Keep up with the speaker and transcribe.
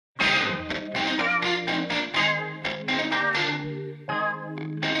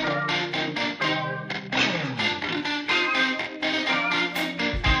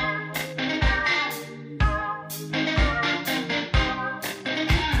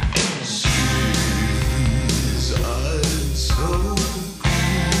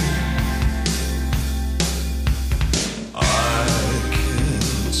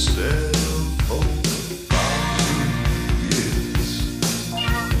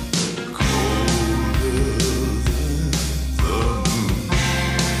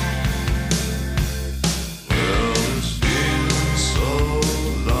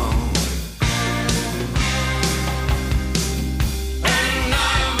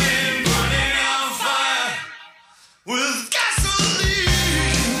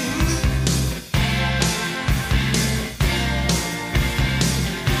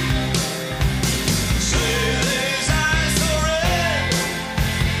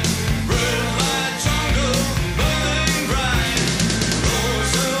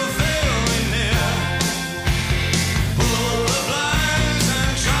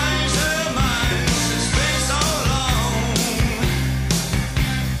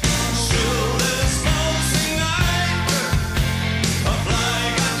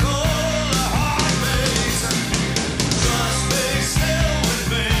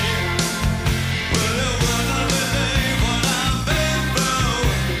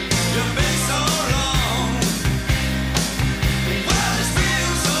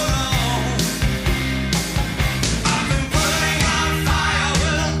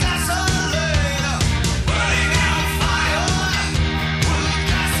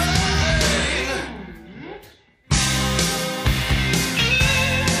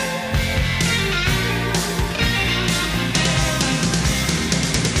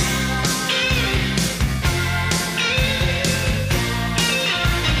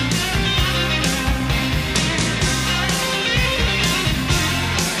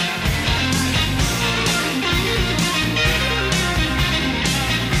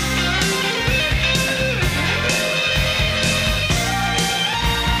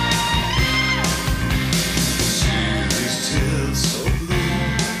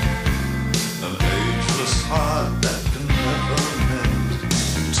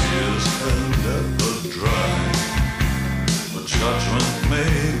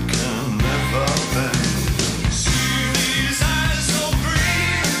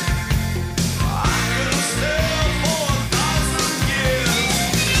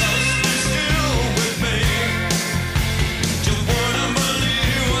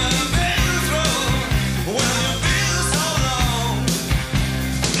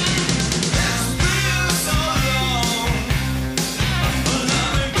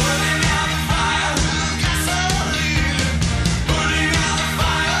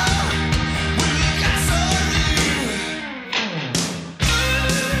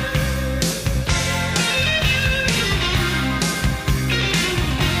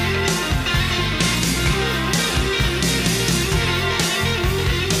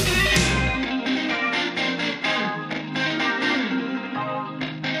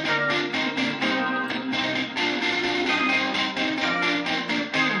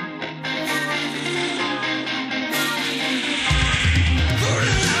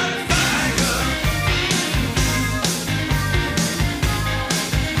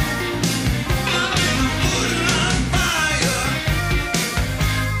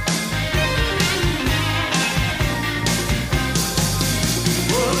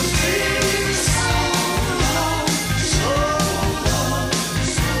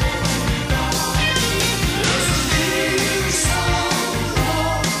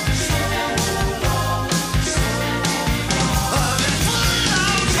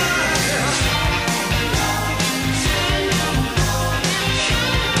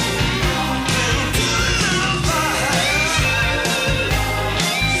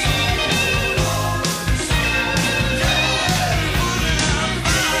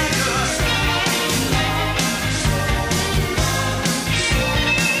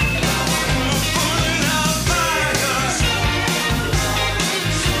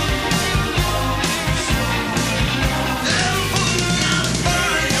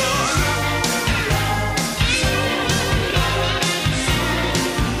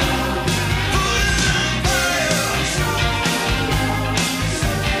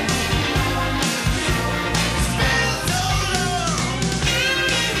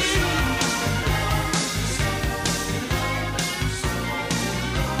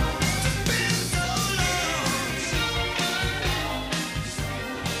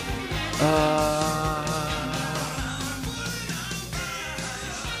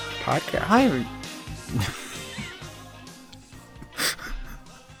Podcast. Hi.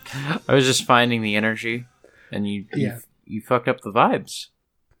 I was just finding the energy, and you fucked up the vibes.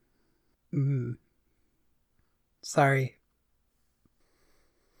 Sorry.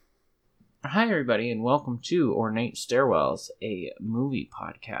 Hi, everybody, and welcome to Ornate Stairwells, a movie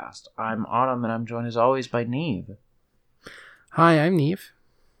podcast. I'm Autumn, and I'm joined as always by Neve. Hi, I'm Neve.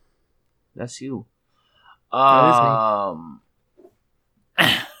 That's you. That is me.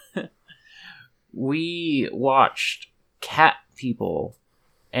 We watched Cat People,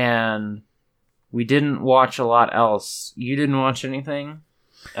 and we didn't watch a lot else. You didn't watch anything,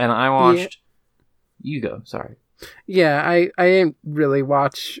 and I watched... You go, sorry. Yeah, I didn't really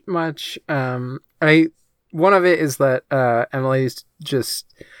watch much. One of it is that Emily's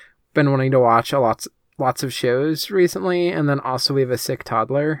just been wanting to watch lots of shows recently, and then also we have a sick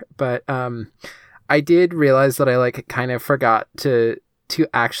toddler. But I did realize that I kind of forgot to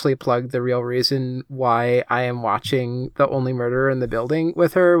actually plug the real reason why I am watching The Only Murder in the Building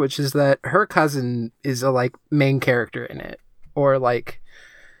with her, which is that her cousin is a main character in it, or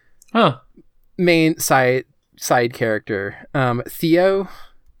main side character. Theo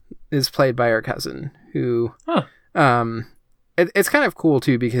is played by her cousin, who it's kind of cool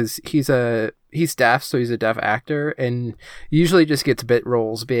too, because he's deaf, so he's a deaf actor, and usually just gets bit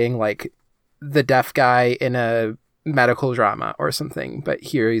roles being the deaf guy in a medical drama or something, but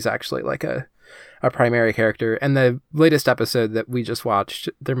here he's actually a primary character. And the latest episode that we just watched,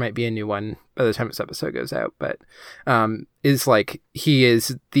 there might be a new one by the time this episode goes out, but is he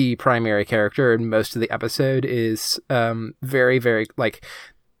is the primary character, and most of the episode is very, very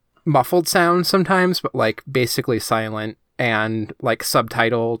muffled sound sometimes, but basically silent, and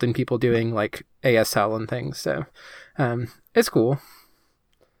subtitled, and people doing ASL and things. So it's cool.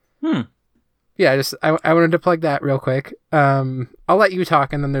 Yeah, I wanted to plug that real quick. I'll let you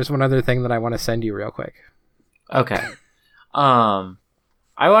talk, and then there's one other thing that I want to send you real quick. Okay. I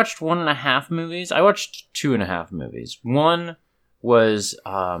watched 1.5 movies. I watched 2.5 movies. One was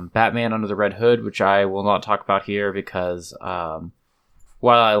Batman Under the Red Hood, which I will not talk about here because while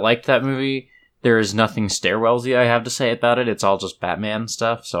I liked that movie, there is nothing stairwellsy I have to say about it. It's all just Batman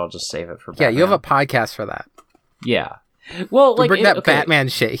stuff, so I'll just save it for Batman. Yeah, you have a podcast for that. Yeah. Well, bring that Batman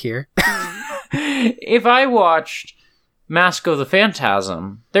shit here. If I watched Mask of the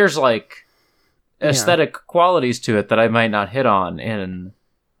Phantasm, there's like aesthetic qualities to it that I might not hit on in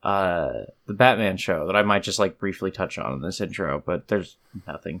the Batman show, that I might just like briefly touch on in this intro, but there's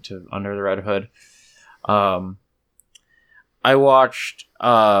nothing to Under the Red Hood. I watched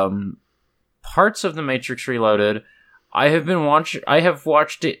parts of The Matrix Reloaded. I have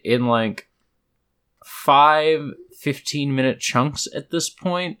watched it in like 5 15-minute chunks at this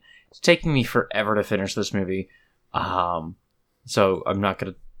point. It's taking me forever to finish this movie. So I'm not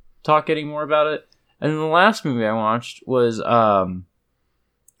going to talk any more about it. And then the last movie I watched was Hour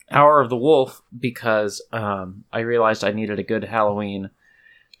of the Wolf, because I realized I needed a good Halloween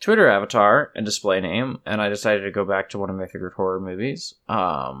Twitter avatar and display name, and I decided to go back to one of my favorite horror movies.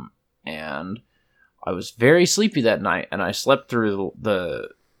 And I was very sleepy that night, and I slept through the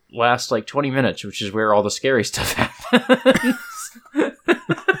last like 20 minutes, which is where all the scary stuff happens.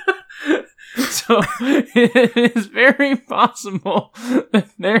 So it is very possible that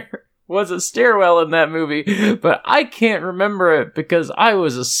there was a stairwell in that movie, but I can't remember it because I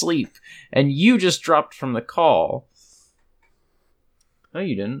was asleep and you just dropped from the call. No,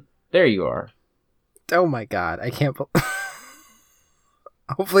 you didn't. There you are. Oh my god, I can't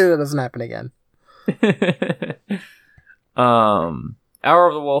Hopefully that doesn't happen again. Hour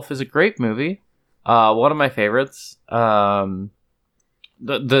of the Wolf is a great movie. One of my favorites. The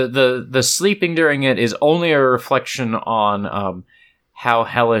sleeping during it is only a reflection on how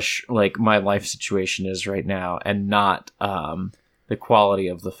hellish like my life situation is right now, and not the quality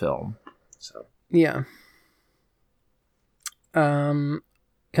of the film. So yeah. Can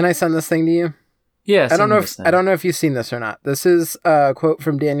I send this thing to you? Yeah. I don't know if you've seen this or not. This is a quote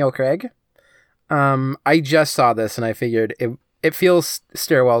from Daniel Craig. I just saw this and I figured it feels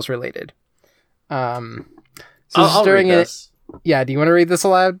stairwells related. So I'll during read it, this. yeah. Do you want to read this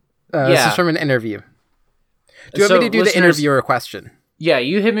aloud? This is from an interview. Do you want me to do the interviewer question? Yeah,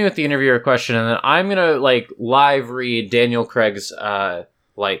 you hit me with the interviewer question, and then I'm gonna like live read Daniel Craig's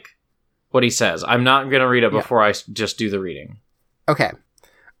like what he says. I'm not gonna read it before I just do the reading. Okay.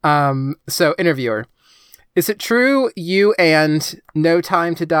 So interviewer, is it true you and No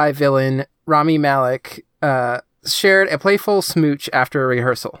Time to Die villain Rami Malek shared a playful smooch after a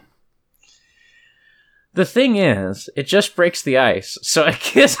rehearsal? The thing is, it just breaks the ice, so I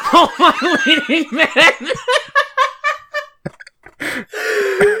kiss all my leading men.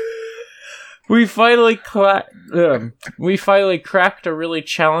 We finally cracked a really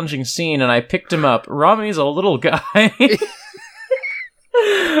challenging scene, and I picked him up. Rami's a little guy.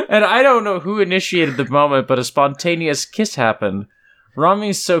 And I don't know who initiated the moment, but a spontaneous kiss happened.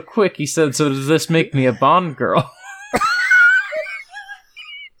 Rami's so quick, he said, so does this make me a Bond girl?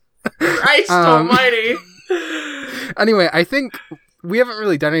 Christ almighty. Anyway, I think we haven't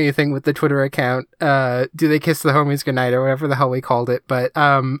really done anything with the Twitter account. Do they kiss the homies goodnight or whatever the hell we called it? But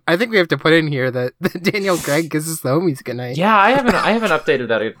I think we have to put in here that Daniel Craig kisses the homies goodnight. Yeah, I haven't updated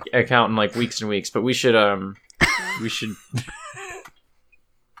that account in like weeks and weeks, but we should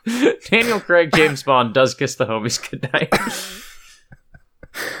Daniel Craig, James Bond does kiss the homies goodnight.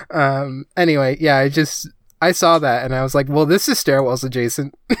 Anyway, yeah, I saw that and I was like, well, this is stairwells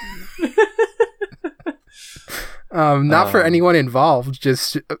adjacent. Not for anyone involved,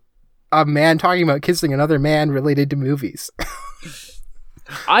 just a man talking about kissing another man related to movies.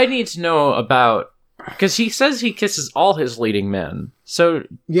 I need to know about, because he says he kisses all his leading men. So,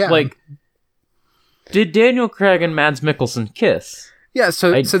 yeah, like, did Daniel Craig and Mads Mikkelsen kiss? Yeah,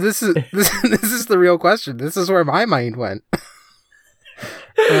 so this is the real question. This is where my mind went.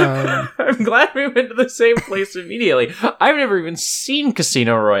 I'm glad we went to the same place immediately. I've never even seen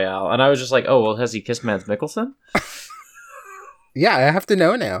Casino Royale, and I was just like, oh, well, has he kissed Mads Mikkelsen? Yeah, I have to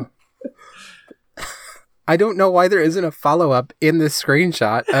know now. I don't know why there isn't a follow-up in this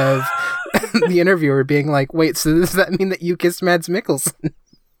screenshot of the interviewer being like, wait, so does that mean that you kissed Mads Mikkelsen?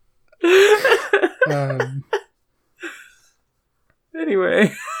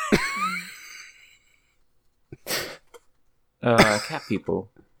 Anyway. Cat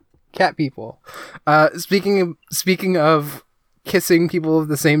people. Cat people. Speaking of kissing people of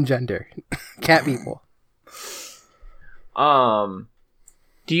the same gender. Cat people.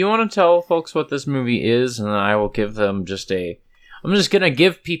 Do you want to tell folks what this movie is, and then I will give them I'm just gonna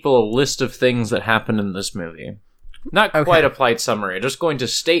give people a list of things that happen in this movie. Not quite a polite summary, just going to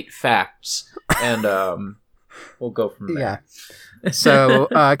state facts, and we'll go from there. Yeah. So,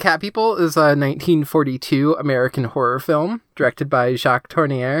 Cat People is a 1942 American horror film directed by Jacques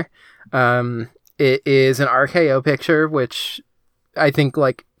Tourneur. It is an RKO picture, which I think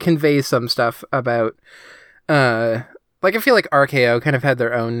like conveys some stuff about. Like I feel like RKO kind of had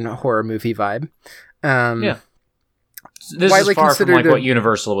their own horror movie vibe. Yeah. This is far from like what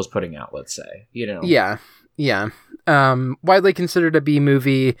Universal was putting out, let's say, you know. Yeah. Widely considered a B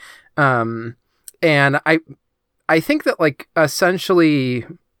movie, and I think that like essentially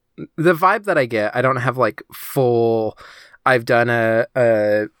the vibe that I get, I don't have like full. I've done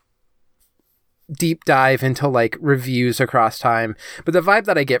a deep dive into like reviews across time, but the vibe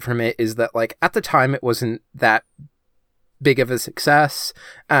that I get from it is that like at the time it wasn't that big of a success.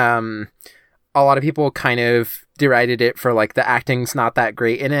 A lot of people kind of derided it for like the acting's not that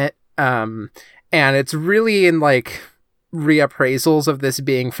great in it. And it's really in like reappraisals of this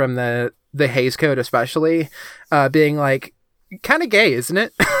being from the Hays Code, especially being like kind of gay, isn't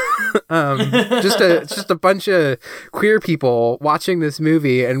it? just a bunch of queer people watching this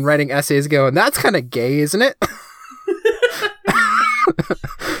movie and writing essays going, that's kind of gay, isn't it?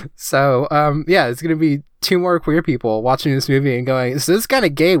 So yeah, it's gonna be 2 more queer people watching this movie and going, this is kind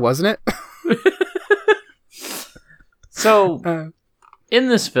of gay, wasn't it? So in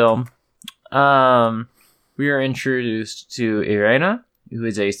this film, we are introduced to Irena, who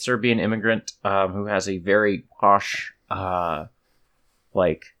is a Serbian immigrant who has a very posh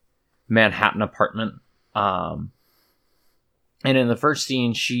like Manhattan apartment. And in the first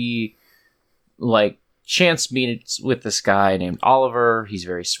scene, she like chance meets with this guy named Oliver. He's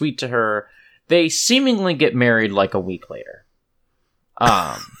very sweet to her. They seemingly get married like a week later.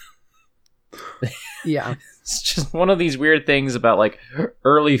 Yeah. It's just one of these weird things about like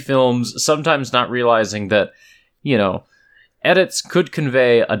early films, sometimes not realizing that, you know, edits could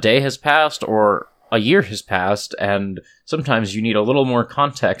convey a day has passed or a year has passed, and sometimes you need a little more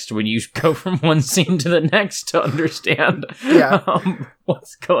context when you go from one scene to the next to understand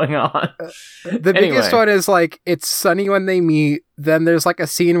what's going on. The biggest one is like, it's sunny when they meet, then there's like a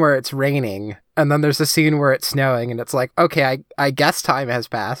scene where it's raining, and then there's a scene where it's snowing, and it's like, okay, I guess time has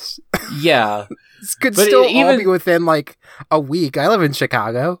passed. Yeah. This could but still all be within like a week. I live in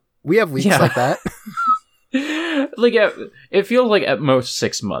Chicago. We have weeks like that. Like it feels like at most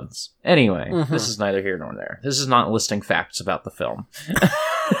 6 months. Anyway, This is neither here nor there. This is not listing facts about the film.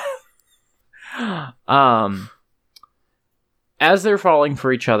 As they're falling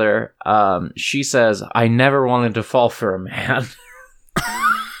for each other, she says, "I never wanted to fall for a man."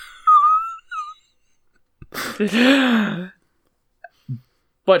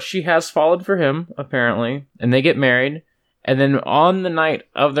 But she has fallen for him, apparently, and they get married. And then on the night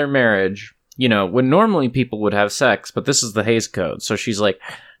of their marriage, you know, when normally people would have sex, but this is the Hays Code. So she's like,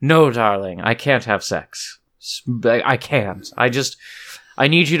 "No, darling, I can't have sex. I can't. I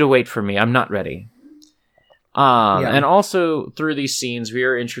need you to wait for me. I'm not ready." And also through these scenes, we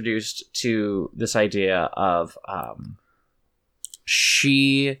are introduced to this idea of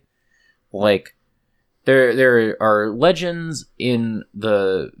she, like, there are legends in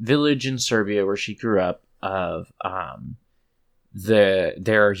the village in Serbia where she grew up of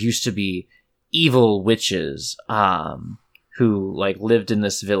there used to be evil witches who like lived in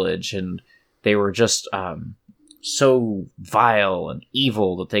this village, and they were just so vile and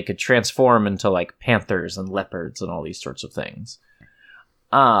evil that they could transform into like panthers and leopards and all these sorts of things.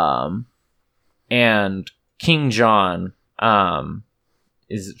 And King John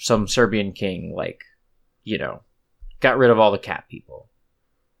is some Serbian king, like, you know, got rid of all the cat people.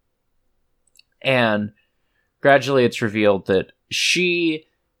 And gradually it's revealed that she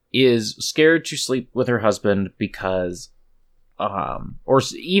is scared to sleep with her husband because, or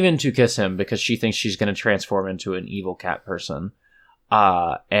even to kiss him, because she thinks she's going to transform into an evil cat person.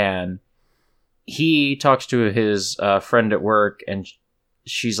 And he talks to his friend at work, and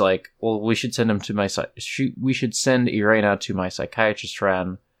she's like, "Well, we should send him to we should send Irena to my psychiatrist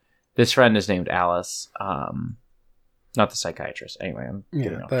friend." This friend is named Alice, not the psychiatrist. Anyway, I'm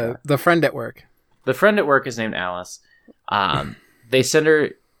getting off track. The friend at work. The friend at work is named Alice. They send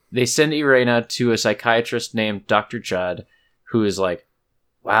Irena to a psychiatrist named Dr. Judd, who is like,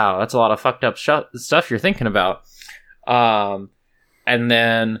 "Wow, that's a lot of fucked up stuff you're thinking about." And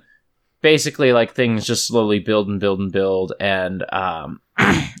then basically, like, things just slowly build and build and build, and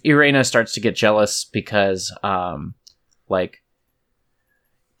Irena starts to get jealous because, like,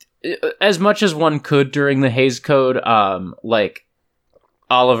 as much as one could during the Hays Code, like,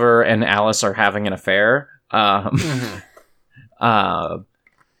 Oliver and Alice are having an affair.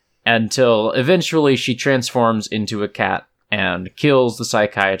 Until eventually she transforms into a cat and kills the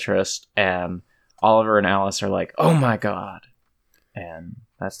psychiatrist, and Oliver and Alice are like, "Oh my god." And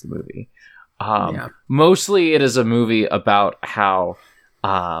that's the movie. Mostly it is a movie about how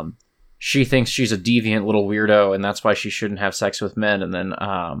she thinks she's a deviant little weirdo, and that's why she shouldn't have sex with men. And then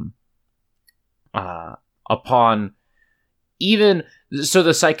upon even so,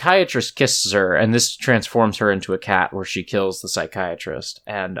 the psychiatrist kisses her, and this transforms her into a cat, where she kills the psychiatrist.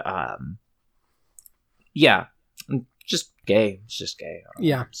 And yeah, just gay. It's just gay.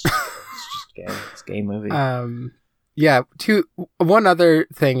 Yeah, it's just gay. It's a gay movie. Yeah. One other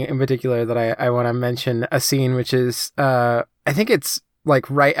thing in particular that I want to mention, a scene which is I think it's like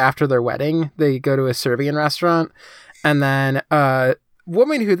right after their wedding. They go to a Serbian restaurant, and then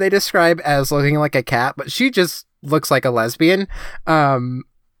woman who they describe as looking like a cat, but she just looks like a lesbian,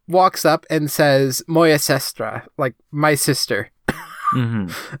 walks up and says "moja sestra," like my sister.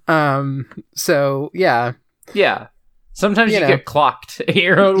 Mm-hmm. So yeah. Sometimes you get clocked at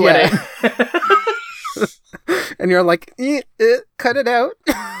your own wedding. And you're like, cut it out.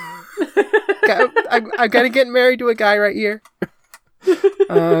 I gotta get married to a guy right here.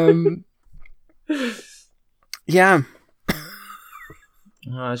 Yeah.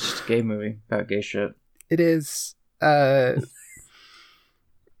 Oh, it's just a gay movie about gay shit. It is.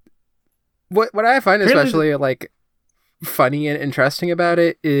 What I find especially like funny and interesting about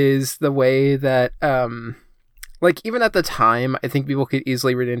it is the way that like even at the time, I think people could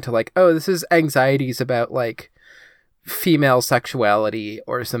easily read into like, oh, this is anxieties about like female sexuality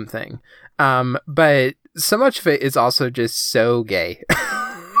or something. But so much of it is also just so gay.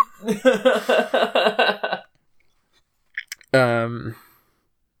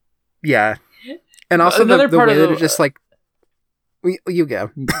 Yeah. And also the way that it just like you go.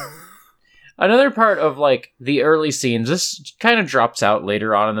 Another part of like the early scenes, this kind of drops out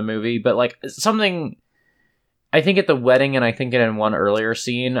later on in the movie, but like something I think at the wedding, and I think in one earlier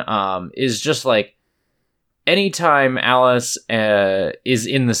scene, is just like anytime Alice is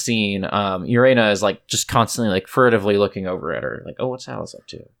in the scene, Irena is like just constantly like furtively looking over at her, like, oh, what's Alice up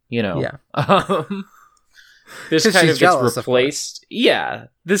to? You know? Yeah. This kind of gets replaced. Yeah,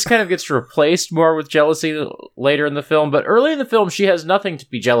 this kind of gets replaced more with jealousy later in the film. But early in the film, she has nothing to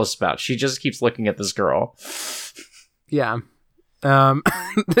be jealous about. She just keeps looking at this girl. Yeah.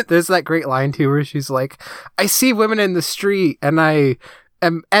 There's that great line too where she's like, I see women in the street and I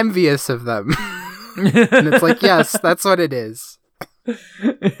am envious of them. And it's like, yes, that's what it is.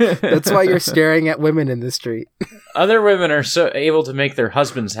 That's why you're staring at women in the street. Other women are so able to make their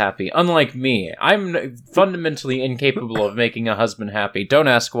husbands happy. Unlike me, I'm fundamentally incapable of making a husband happy. Don't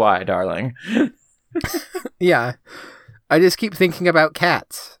ask why, darling. Yeah. I just keep thinking about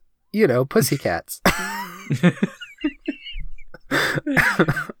cats. You know, pussycats.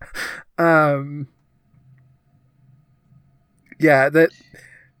 Yeah,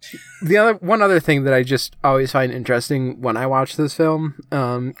 the one other thing that I just always find interesting when I watch this film,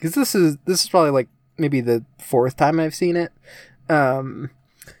 because this is probably like maybe the fourth time I've seen it,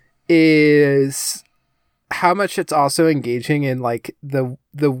 is how much it's also engaging in like the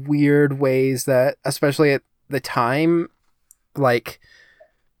weird ways that, especially at the time, like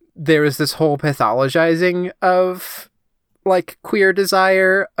there was this whole pathologizing of like queer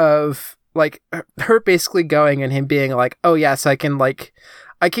desire, of like her basically going and him being like, oh yes, I can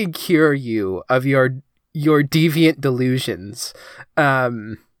cure you of your deviant delusions.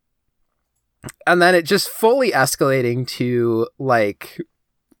 And then it just fully escalating to like,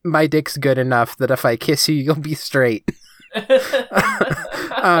 my dick's good enough that if I kiss you, you'll be straight.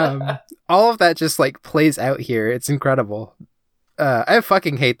 All of that just like plays out here. It's incredible. I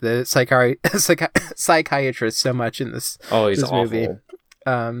fucking hate the psychiatrist so much in this. Oh, he's this awful.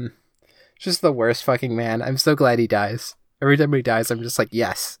 Movie. Just the worst fucking man. I'm so glad he dies. Every time he dies, I'm just like,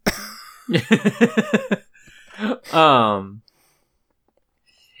 yes.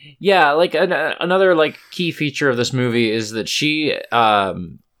 Yeah, like another like key feature of this movie is that she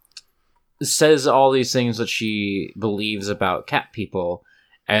says all these things that she believes about cat people,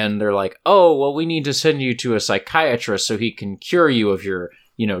 and they're like, oh, well, we need to send you to a psychiatrist so he can cure you of your,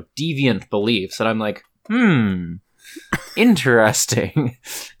 you know, deviant beliefs. And I'm like, interesting.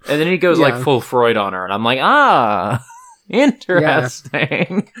 And then he goes like full Freud on her, and I'm like,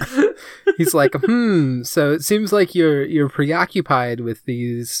 interesting. Yeah. He's like, so it seems like you're preoccupied with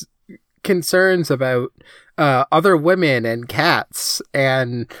these concerns about other women and cats,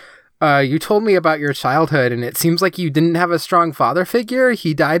 and you told me about your childhood, and it seems like you didn't have a strong father figure.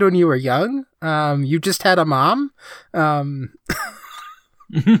 He died when you were young. You just had a mom.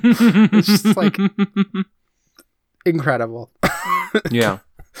 It's just like incredible. Yeah.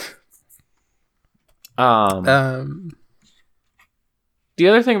 The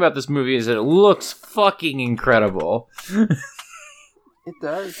other thing about this movie is that it looks fucking incredible. It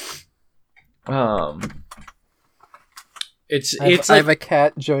does. It's I have a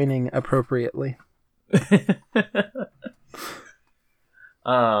cat joining appropriately.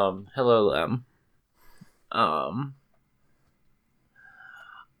 Hello, Lem.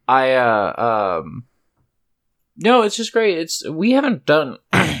 No, it's just great. We haven't done.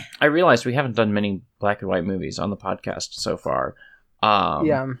 I realized we haven't done many black and white movies on the podcast so far.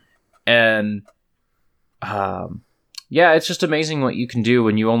 And yeah, it's just amazing what you can do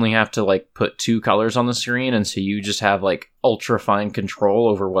when you only have to like put 2 colors on the screen, and so you just have like ultra fine control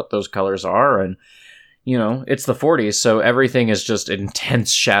over what those colors are. And you know, it's the 40s, so everything is just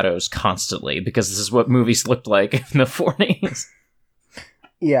intense shadows constantly, because this is what movies looked like in the 40s.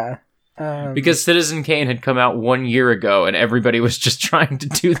 Yeah. Because Citizen Kane had come out 1 year ago, and everybody was just trying to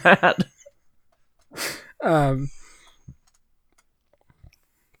do that.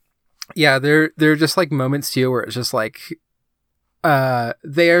 Yeah, there are just like moments too where it's just like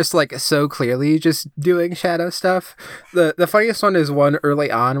there's like so clearly just doing shadow stuff. The funniest one is one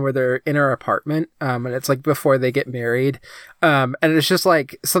early on where they're in her apartment, and it's like before they get married, and it's just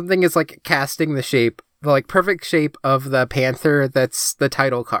like something is like casting the like perfect shape of the panther that's the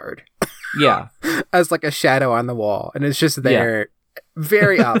title card. Yeah. As like a shadow on the wall, and it's just there. Yeah.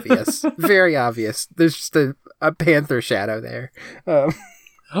 Very obvious. Very obvious. There's just a panther shadow there.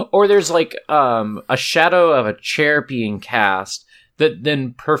 Or there's like a shadow of a chair being cast that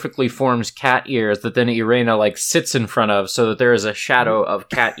then perfectly forms cat ears that then Irena like sits in front of, so that there is a shadow of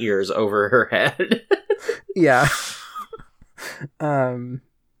cat ears over her head. Yeah.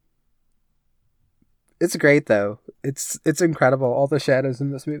 It's great though. It's incredible, all the shadows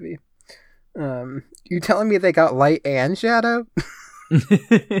in this movie. You telling me they got light and shadow?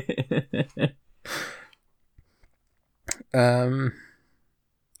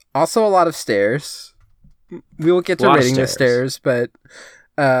 Also a lot of stairs. We will get to rating the stairs, but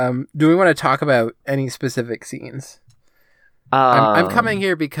do we want to talk about any specific scenes? I'm coming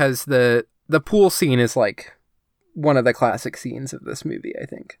here because the pool scene is like one of the classic scenes of this movie, I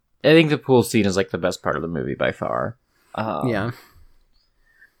think. I think the pool scene is like the best part of the movie by far. Yeah.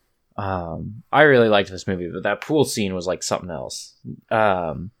 I really liked this movie, but that pool scene was like something else.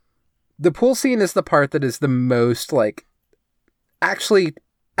 The pool scene is the part that is the most like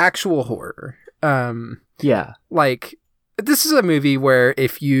actual horror. Yeah. Like, this is a movie where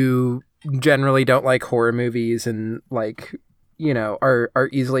if you generally don't like horror movies and like, you know, are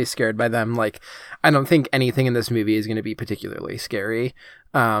easily scared by them, like, I don't think anything in this movie is going to be particularly scary.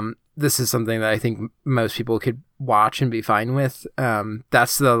 This is something that I think most people could watch and be fine with.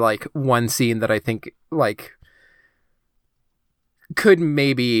 That's the like one scene that I think like could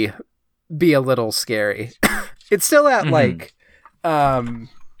maybe be a little scary. It's still at like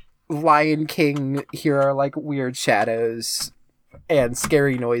Lion King, here are like weird shadows and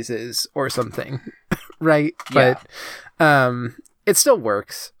scary noises or something. Right? Yeah. But it still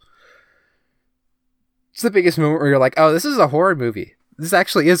works. It's the biggest moment where you're like, oh, this is a horror movie. This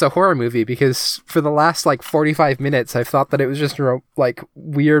actually is a horror movie, because for the last like 45 minutes I've thought that it was just like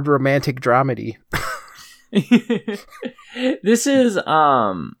weird romantic dramedy. This is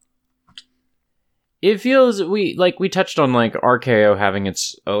it feels we touched on like RKO having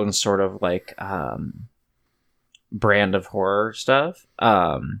its own sort of like brand of horror stuff.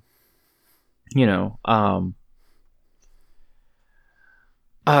 You know,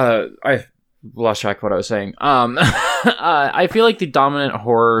 I lost track of what I was saying. I feel like the dominant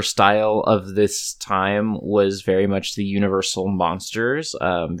horror style of this time was very much the Universal monsters.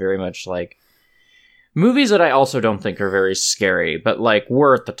 Very much like movies that I also don't think are very scary, but like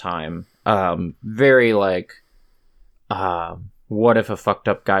were at the time. Very like, what if a fucked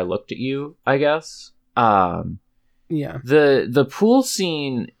up guy looked at you, I guess. Yeah. The pool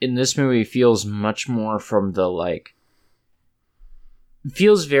scene in this movie feels much more from the like,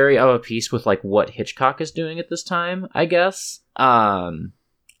 feels very of a piece with like what Hitchcock is doing at this time, I guess.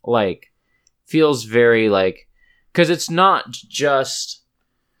 Like feels very like, because it's not just,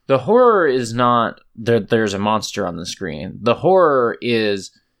 the horror is not there's a monster on the screen. The horror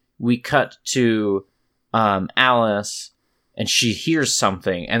is we cut to Alice and she hears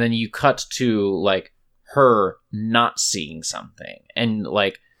something, and then you cut to like her not seeing something, and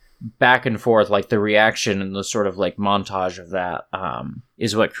like back and forth, like the reaction and the sort of like montage of that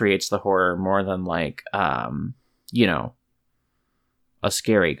is what creates the horror more than like you know, a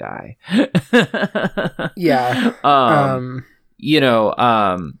scary guy. Yeah. You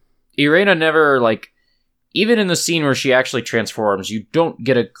know, Irena never like, even in the scene where she actually transforms, you don't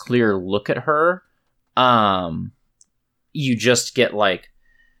get a clear look at her. You just get like,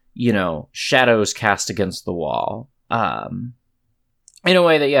 you know, shadows cast against the wall. In a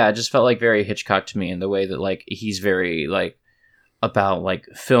way that, yeah, it just felt like very Hitchcock to me, in the way that like he's very like about like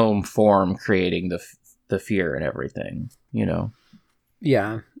film form creating the fear and everything, you know?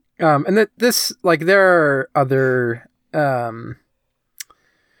 Yeah. And that this, like, there are other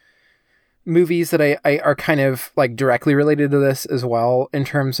movies that I are kind of like directly related to this as well, in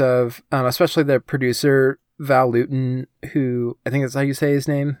terms of especially the producer Val Lewton, who I think that's how you say his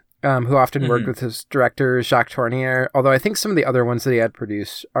name, who often worked with his director Jacques Tourneur. Although I think some of the other ones that he had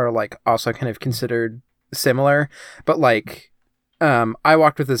produced are like also kind of considered similar, but like I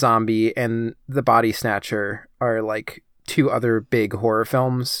Walked with a Zombie and The Body Snatcher are like two other big horror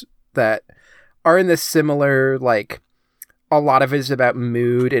films that are in this similar, like, a lot of it is about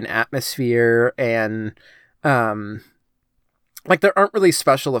mood and atmosphere, and like there aren't really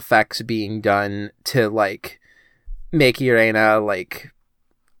special effects being done to like make Irena like,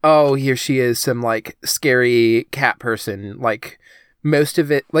 oh, here she is, some like scary cat person. Like most of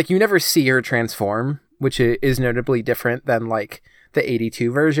it, like you never see her transform, which is notably different than like the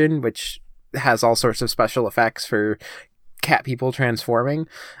 82 version, which has all sorts of special effects for cat people transforming.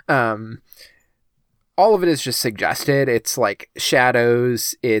 All of it is just suggested. It's like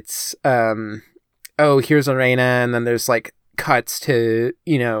shadows. It's oh, here's Irena, and then there's like cuts to,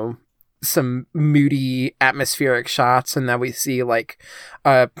 you know, some moody atmospheric shots, and then we see like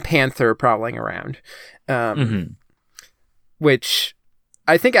a panther prowling around, which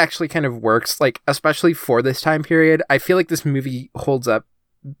I think actually kind of works, like especially for this time period. I feel like this movie holds up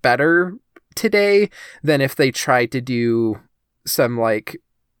better today than if they tried to do some like,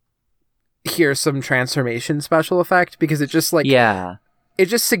 here's some transformation special effect, because it just like, yeah, it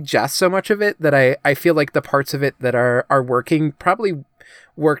just suggests so much of it that I feel like the parts of it that are working probably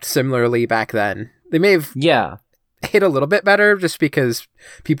worked similarly back then. They may have hit a little bit better just because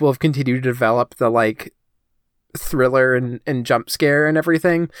people have continued to develop the like thriller and jump scare and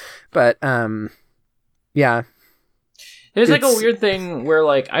everything, but yeah, there's like a weird thing where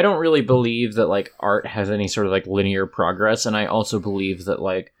like I don't really believe that like art has any sort of like linear progress, and I also believe that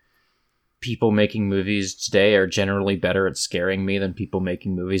like people making movies today are generally better at scaring me than people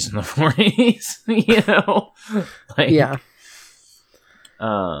making movies in the 40s. You know, like, yeah,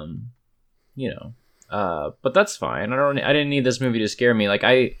 you know, but that's fine. I didn't need this movie to scare me.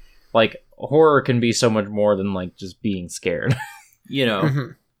 Like horror can be so much more than like just being scared. You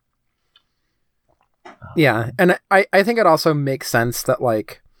know. Yeah, and I think it also makes sense that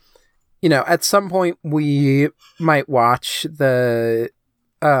like, you know, at some point we might watch the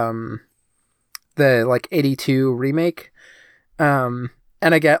like 82 remake, and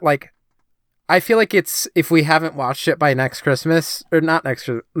I get like, I feel like it's, if we haven't watched it by next Christmas, or not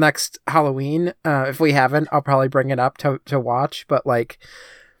next Halloween, if we haven't, I'll probably bring it up to watch. But like,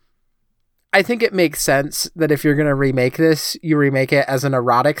 I think it makes sense that if you're gonna remake this, you remake it as an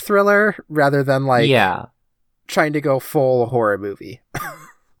erotic thriller rather than like trying to go full horror movie.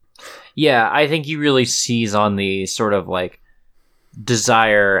 Yeah, I think you really seize on the sort of like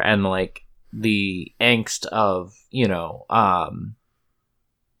desire and like the angst of, you know,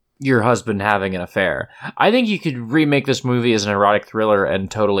 your husband having an affair. I think you could remake this movie as an erotic thriller and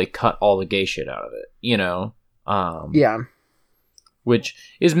totally cut all the gay shit out of it, you know? Yeah. Which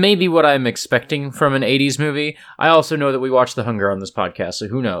is maybe what I'm expecting from an 80s movie. I also know that we watch The Hunger on this podcast, so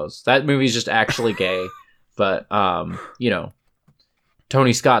who knows? That movie's just actually gay, but, you know,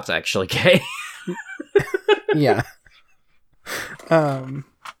 Tony Scott's actually gay. Yeah.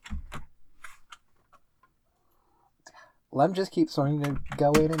 Lem just keeps wanting to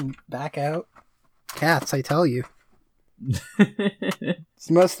go in and back out. Cats, I tell you.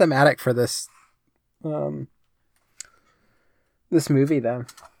 It's most thematic for this this movie, though.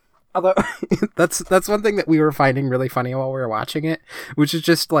 Although that's one thing that we were finding really funny while we were watching it, which is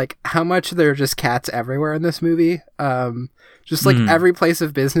just like how much there are just cats everywhere in this movie. Just like every place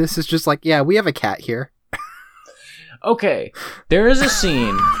of business is just like, yeah, we have a cat here. Okay, there is a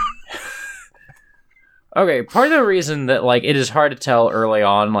scene. Okay, part of the reason that like it is hard to tell early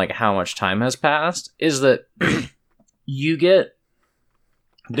on like how much time has passed is that you get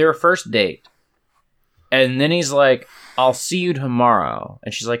their first date, and then he's like, I'll see you tomorrow.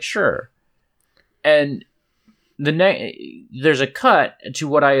 And she's like, sure. And there's a cut to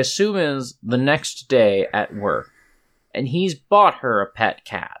what I assume is the next day at work. And he's bought her a pet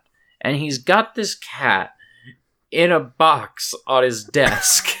cat. And he's got this cat in a box on his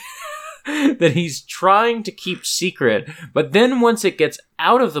desk that he's trying to keep secret. But then once it gets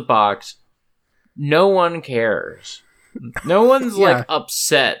out of the box, no one cares. No one's like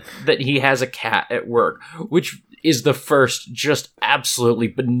upset that he has a cat at work, which is the first just absolutely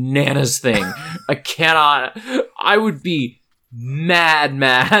bananas thing. I would be mad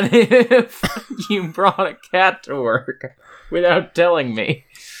if you brought a cat to work without telling me.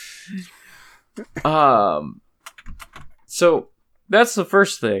 So that's the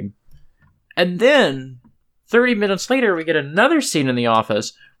first thing. And then 30 minutes later, we get another scene in the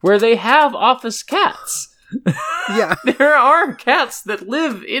office where they have office cats. Yeah. There are cats that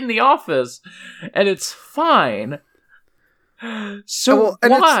live in the office, and it's fine. So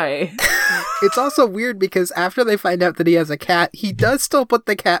why? It's also weird because after they find out that he has a cat, he does still put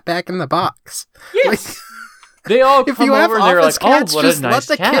the cat back in the box. Yes. Like, they all come over and they're like, cats, "Oh, what a nice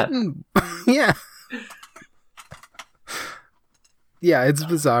cat." Kitten... Yeah. Yeah, it's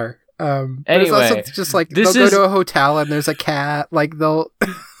bizarre. Anyway, it's also just like they'll go to a hotel and there's a cat. Like they'll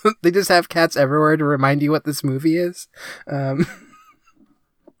they just have cats everywhere to remind you what this movie is.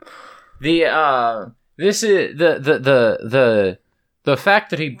 This is the fact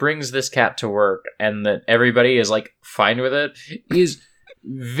that he brings this cat to work and that everybody is like fine with it is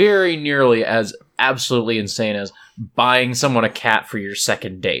very nearly as absolutely insane as buying someone a cat for your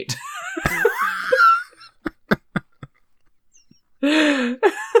second date.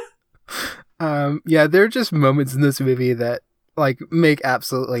 Yeah, there are just moments in this movie that like make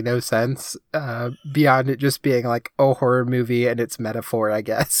absolutely no sense beyond it just being like a horror movie and its metaphor, I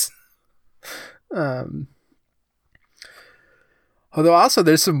guess. Although also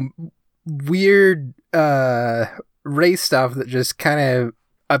there's some weird race stuff that just kind of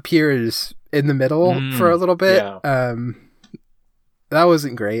appears in the middle for a little bit. Yeah. That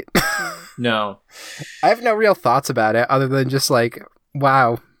wasn't great. No. I have no real thoughts about it other than just like,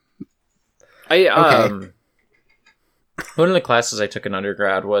 wow. Okay. One of the classes I took in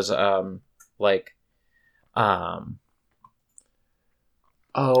undergrad was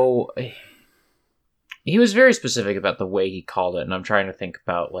he was very specific about the way he called it, and I'm trying to think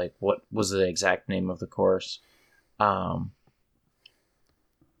about like what was the exact name of the course. Guess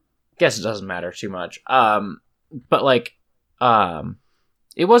it doesn't matter too much. But like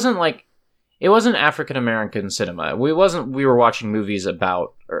it wasn't African American cinema. We were watching movies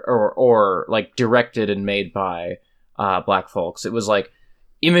about or like directed and made by black folks. It was like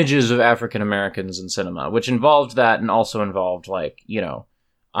images of African Americans in cinema, which involved that and also involved like,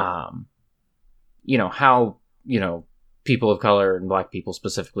 how, people of color and black people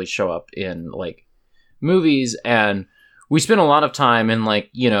specifically show up in like movies. And we spent a lot of time in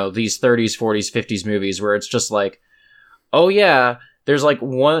like, these 30s, 40s, 50s movies where it's just like, oh yeah, there's like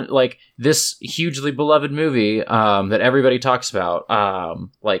one, like this hugely beloved movie that everybody talks about,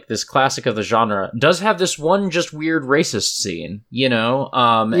 like this classic of the genre, does have this one just weird racist scene,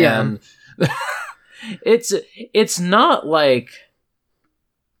 yeah. And it's not like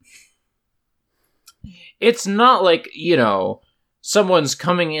someone's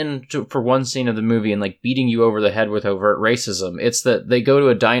coming in for one scene of the movie and like beating you over the head with overt racism. It's that they go to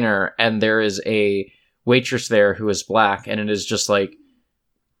a diner and there is a waitress there who is black, and it is just like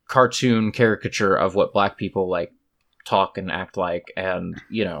cartoon caricature of what black people like talk and act like. And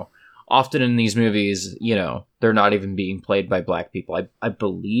often in these movies, they're not even being played by black people. I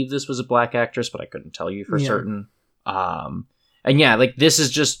believe this was a black actress, but I couldn't tell you for certain. And yeah, like this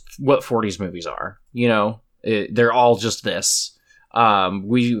is just what 40s movies are. They're all just this.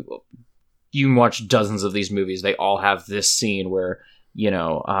 You can watch dozens of these movies. They all have this scene where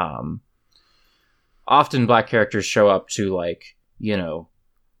often black characters show up to like,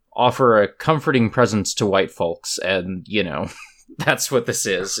 offer a comforting presence to white folks. And, that's what this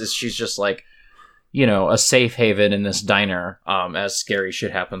is she's just like, a safe haven in this diner as scary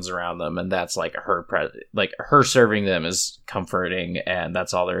shit happens around them. And that's like her serving them is comforting. And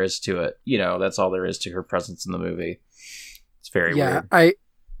that's all there is to it. That's all there is to her presence in the movie. It's very weird.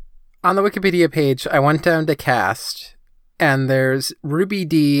 On the Wikipedia page, I went down to cast, and there's Ruby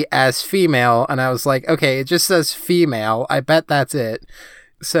Dee as female, and I was like, okay, it just says female. I bet that's it.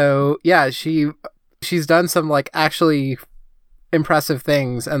 So yeah, she's done some like actually impressive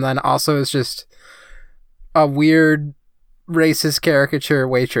things, and then also is just a weird racist caricature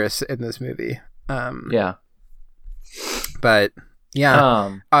waitress in this movie. Yeah. But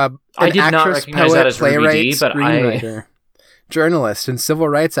yeah, I did actress, not recognize poet, that as Ruby Dee, but journalist and civil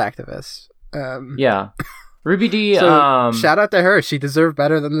rights activist. Yeah. Ruby Dee, so shout out to her. She deserved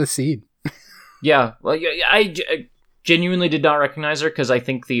better than the scene. Yeah, well, I genuinely did not recognize her because I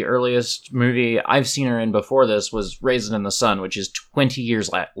think the earliest movie I've seen her in before this was Raisin in the Sun, which is 20 years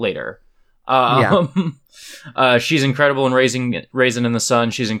later. She's incredible in Raisin in the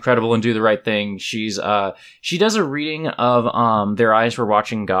Sun. She's incredible in Do the Right Thing. She does a reading of Their Eyes Were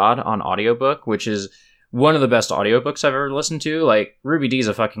Watching God on audiobook, which is one of the best audiobooks I've ever listened to. Like, Ruby Dee's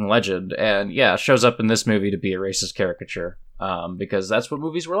a fucking legend, and yeah, shows up in this movie to be a racist caricature, because that's what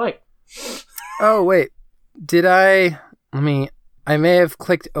movies were like. Oh, wait. I may have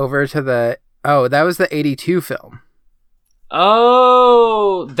clicked over to that was the 82 film.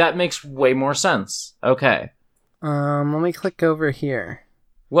 Oh, that makes way more sense. Okay. Let me click over here.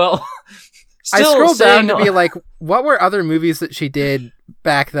 Well, I scrolled down to be like, what were other movies that she did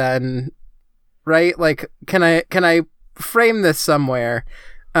back then? Right? Like, can I frame this somewhere?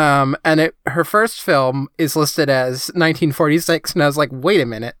 And her first film is listed as 1946, and I was like, wait a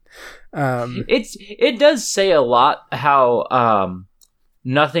minute. It does say a lot how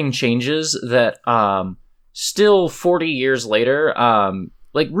nothing changes, that still 40 years later,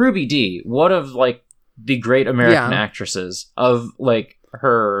 like Ruby Dee, one of like the great American actresses of like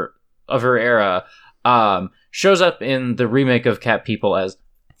her era, shows up in the remake of Cat People as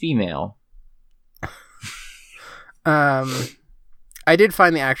female. I did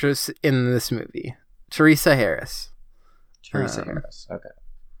find the actress in this movie, Teresa Harris. Harris, okay.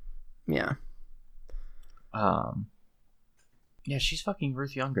 Yeah. Yeah, she's fucking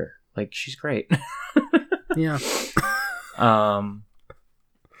Ruth Younger. Like, she's great. Yeah.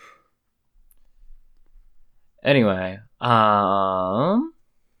 Anyway,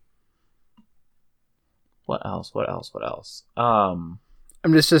 what else? I'm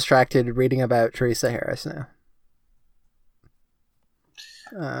just distracted reading about Teresa Harris now.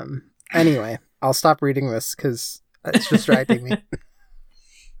 Anyway, I'll stop reading this because it's distracting me.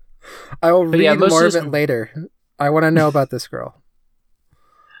 I will read more of it later. I want to know about this girl.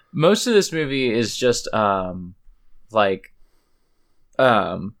 Most of this movie is just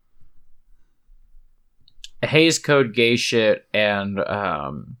Hays Code gay shit and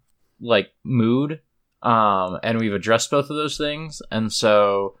like mood, and we've addressed both of those things, and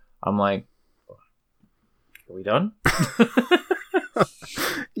so I'm like, are we done?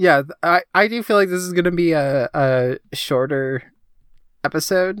 Yeah, I do feel like this is going to be a shorter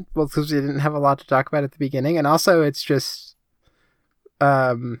episode, well, because we didn't have a lot to talk about at the beginning, and also it's just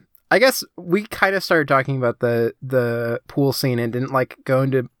I guess we kind of started talking about the pool scene and didn't like go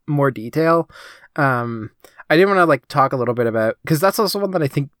into more detail. I did want to like talk a little bit about, because that's also one that I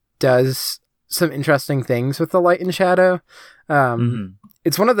think does some interesting things with the light and shadow.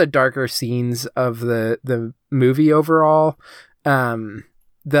 It's one of the darker scenes of the movie overall.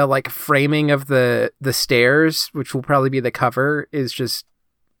 The like framing of the stairs, which will probably be the cover, is just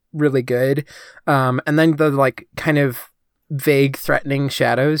really good. And then the like kind of vague threatening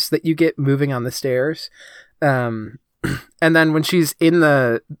shadows that you get moving on the stairs. And then when she's in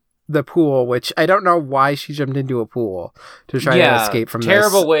the pool, which I don't know why she jumped into a pool to try to escape from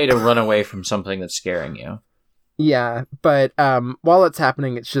terrible way to run away from something that's scaring you. Yeah, but while it's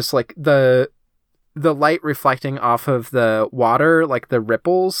happening, it's just like the light reflecting off of the water, like the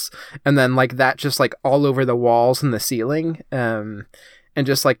ripples, and then like that just like all over the walls and the ceiling, and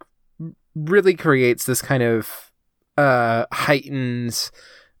just like really creates this kind of heightens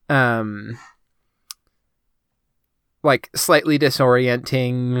like slightly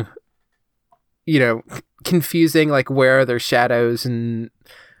disorienting, confusing, like where are there shadows, and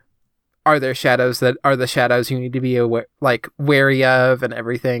are there shadows that are the shadows you need to be wary of, and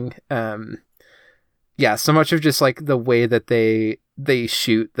everything. Yeah, so much of just like the way that they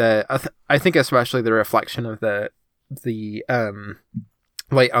shoot I think especially the reflection of the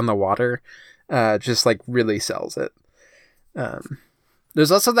light on the water just like really sells it.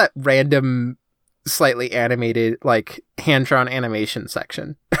 There's also that random slightly animated like hand-drawn animation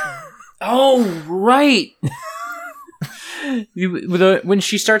section. Oh, right. When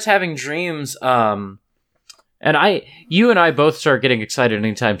she starts having dreams, and you and I both start getting excited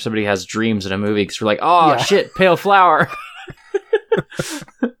anytime somebody has dreams in a movie, because we're like, oh shit, pale flower.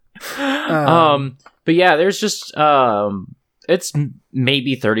 But yeah, there's just it's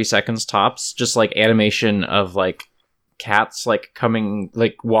maybe 30 seconds tops, just like animation of like cats like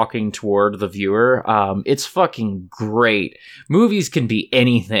walking toward the viewer. It's fucking great. Movies can be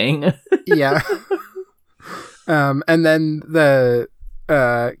anything. Yeah. And then the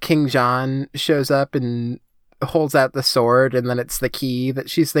King John shows up and holds out the sword, and then it's the key that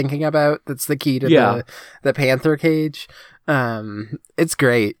she's thinking about. That's the key to the panther cage. It's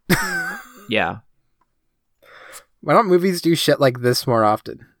great. Yeah. Why don't movies do shit like this more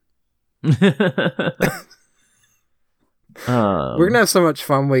often? We're gonna have so much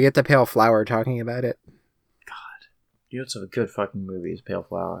fun when we get to Pale Flower talking about it. God, it's a good fucking movie, is Pale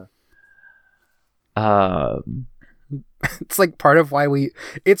Flower. It's like part of why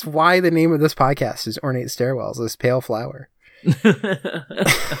it's why the name of this podcast is Ornate Stairwells, is Pale Flower. Can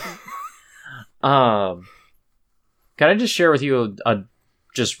I just share with you a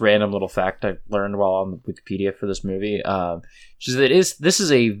just random little fact I learned while on Wikipedia for this movie? This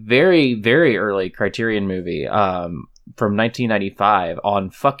is a very, very early Criterion movie from 1995 on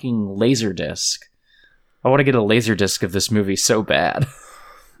fucking Laserdisc. I want to get a Laserdisc of this movie so bad.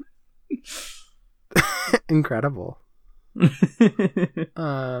 Incredible. I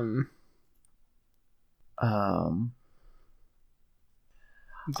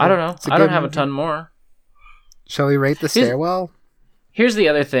don't know. I don't have a ton more. Shall we rate the stairwell? Here's the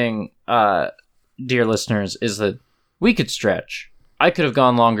other thing, dear listeners, is that we could stretch. I could have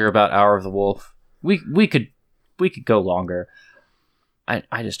gone longer about Hour of the Wolf. We could go longer.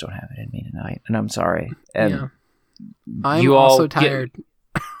 I just don't have it in me tonight, and I'm sorry. And yeah. I'm also tired.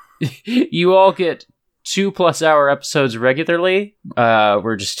 You all get 2+ hour episodes regularly.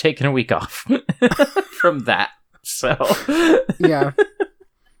 We're just taking a week off from that. So yeah.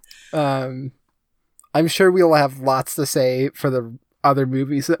 I'm sure we'll have lots to say for the other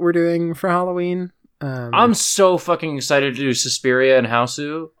movies that we're doing for Halloween. I'm so fucking excited to do Suspiria and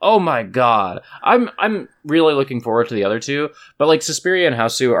Hausu. Oh my god. I'm really looking forward to the other two. But like Suspiria and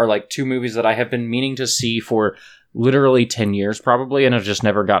Hausu are like two movies that I have been meaning to see for literally 10 years probably, and have just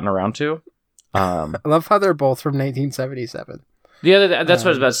never gotten around to. I love how they're both from 1977. That's what I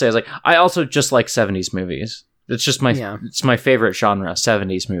was about to say. I was like, I also just like 70s movies. It's just it's my favorite genre,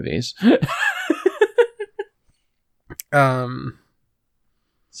 70s movies.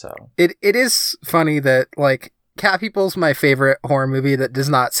 So it is funny that like Cat People's my favorite horror movie that does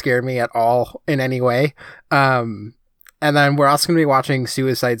not scare me at all in any way. And then we're also going to be watching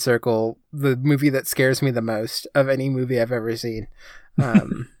Suicide Circle, the movie that scares me the most of any movie I've ever seen.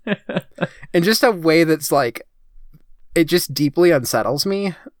 In just a way that's like, it just deeply unsettles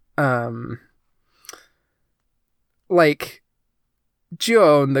me. Like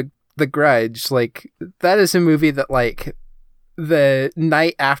Ju-on, the Grudge, like that is a movie that like the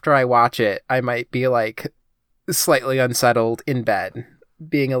night after I watch it, I might be like slightly unsettled in bed,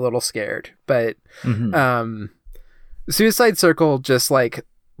 being a little scared. But Suicide Circle, just like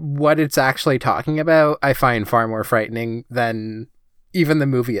what it's actually talking about, I find far more frightening than even the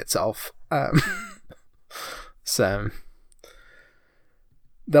movie itself. So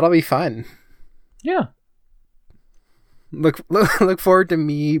that'll be fun. Yeah. Look forward to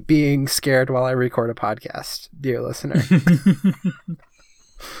me being scared while I record a podcast, dear listener.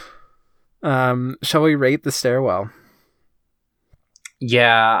 Shall we rate the stairwell?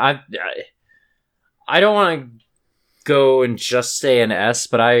 Yeah, I don't want to go and just say an S,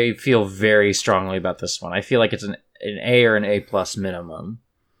 but I feel very strongly about this one. I feel like it's an A or an A+ minimum.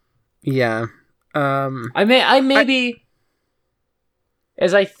 Yeah. I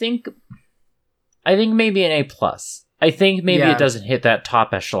think maybe an A+. I think maybe it doesn't hit that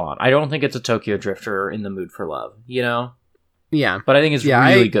top echelon. I don't think it's a Tokyo Drifter In the Mood for Love, you know? Yeah. But I think it's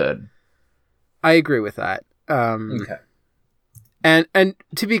really good. I agree with that. Okay. And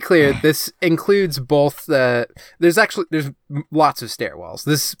to be clear, this includes both there's lots of stairwells.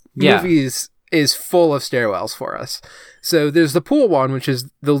 This movie is full of stairwells for us. So there's the pool one, which is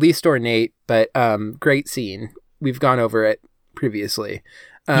the least ornate, but great scene. We've gone over it previously.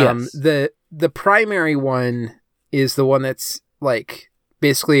 Yes. The primary one is the one that's like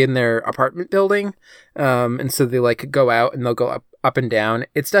basically in their apartment building. And so they like go out and they'll go up and down.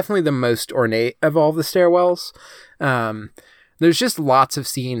 It's definitely the most ornate of all the stairwells. There's just lots of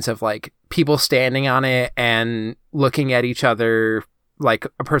scenes of like people standing on it and looking at each other. Like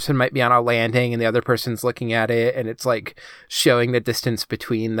a person might be on a landing and the other person's looking at it, and it's like showing the distance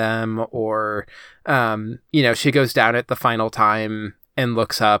between them. Or, she goes down at the final time and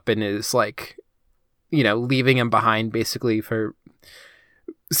looks up and is like, leaving him behind basically for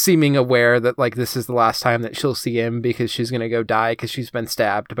seeming aware that like this is the last time that she'll see him because she's going to go die because she's been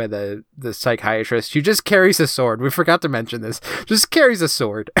stabbed by the psychiatrist who just carries a sword. We forgot to mention this. Just carries a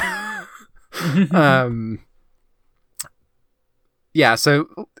sword. Yeah, so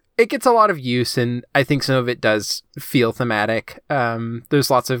it gets a lot of use, and I think some of it does feel thematic. There's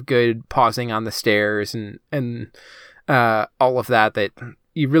lots of good pausing on the stairs and all of that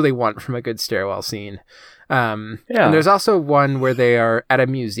you really want from a good stairwell scene. And there's also one where they are at a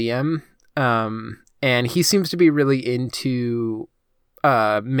museum, and he seems to be really into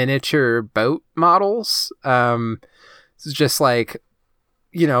miniature boat models. It's just like,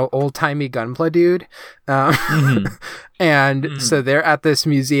 old-timey Gunpla dude. And so they're at this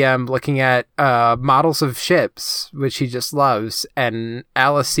museum looking at models of ships, which he just loves. And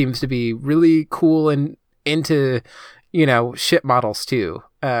Alice seems to be really cool and into, ship models too.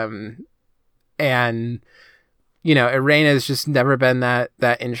 And, Irena's just never been that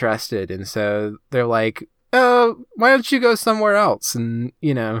interested. And so they're like, oh, why don't you go somewhere else? And,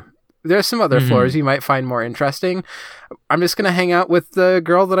 there's some other floors you might find more interesting. I'm just going to hang out with the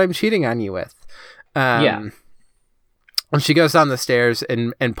girl that I'm cheating on you with. And she goes down the stairs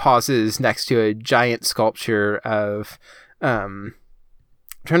and pauses next to a giant sculpture of, I'm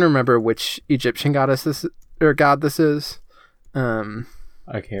trying to remember which Egyptian goddess this or god this is.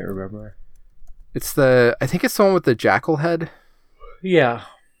 I can't remember. I think it's the one with the jackal head. Yeah.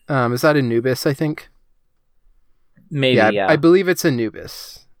 Is that Anubis, I think? Maybe, yeah. I believe it's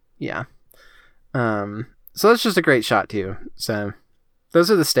Anubis. Yeah. So that's just a great shot too. So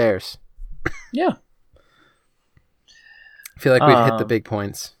those are the stairs. Yeah. I feel like we've hit the big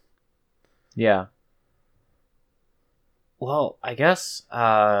points. Yeah. Well, I guess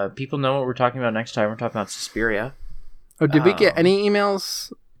people know what we're talking about next time. We're talking about Suspiria. Oh, did we get any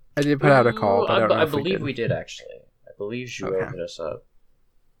emails? I did put out a call, but I don't know I if believe we did, actually. I believe Joao hit us up.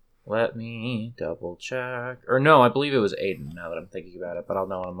 Let me double check. Or no, I believe it was Aiden, now that I'm thinking about it, but I'll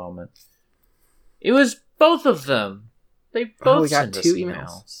know in a moment. It was both of them. They both sent us 2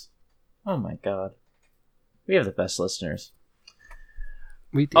 emails. Oh my god. We have the best listeners.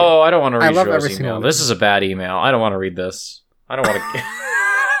 We do. Oh, I don't want to read Joe's every email. This is a bad email. I don't want to read this. I don't want to...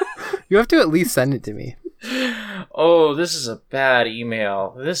 You have to at least send it to me. Oh, this is a bad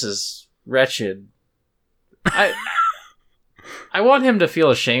email. This is wretched. I want him to feel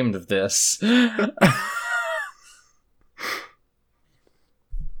ashamed of this.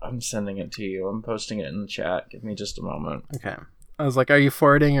 I'm sending it to you. I'm posting it in the chat. Give me just a moment. Okay. I was like, are you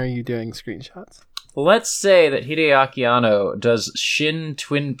forwarding or are you doing screenshots? Let's say that Hideaki Anno does Shin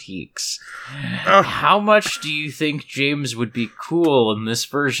Twin Peaks. Ugh. How much do you think James would be cool in this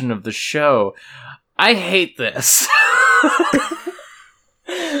version of the show? I hate this.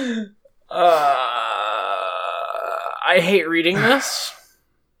 I hate reading this.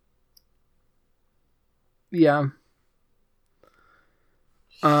 Yeah.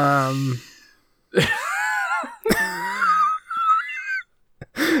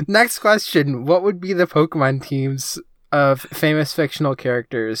 Next question. What would be the Pokemon teams of famous fictional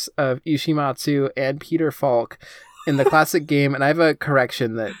characters of Ishimatsu and Peter Falk in the classic game? And I have a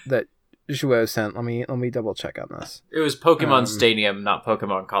correction that Joao sent. Let me double check on this. It was Pokemon Stadium, not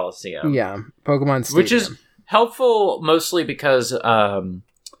Pokemon Coliseum. Yeah, Pokemon Stadium. Which is helpful mostly because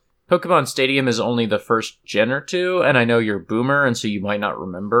Pokemon Stadium is only the first gen or two, and I know you're Boomer, and so you might not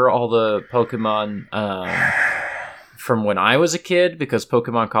remember all the Pokemon from when I was a kid, because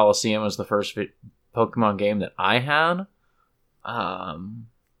Pokemon Coliseum was the first Pokemon game that I had.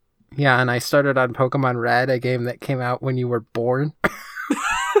 Yeah, and I started on Pokemon Red, a game that came out when you were born.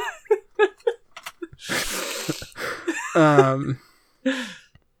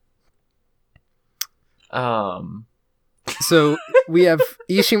 So we have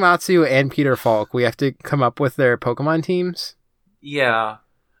Ishimatsu and Peter Falk. We have to come up with their Pokemon teams. Yeah.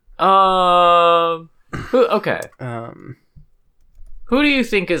 Okay. Who do you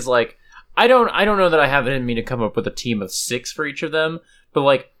think is like? I don't know that I have it in me to come up with a team of 6 for each of them, but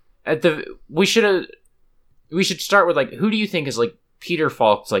like we should start with like, who do you think is like Peter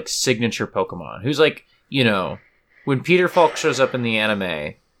Falk's like signature Pokemon? Who's like, you know, when Peter Falk shows up in the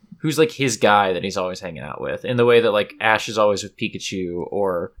anime, who's like his guy that he's always hanging out with, in the way that like Ash is always with Pikachu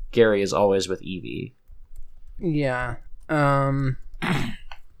or Gary is always with Eevee? Yeah. I'm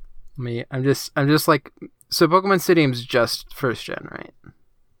just like, so Pokemon Stadium's just first gen, right?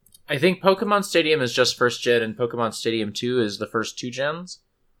 I think Pokemon Stadium is just first gen, and Pokemon Stadium 2 is the first 2 gens.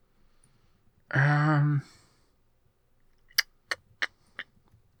 I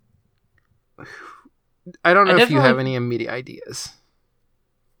don't know if you have any immediate ideas.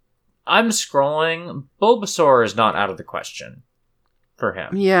 I'm scrolling. Bulbasaur is not out of the question for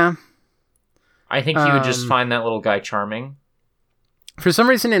him. Yeah. I think he would just find that little guy charming. For some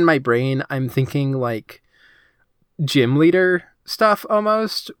reason in my brain, I'm thinking like gym leader stuff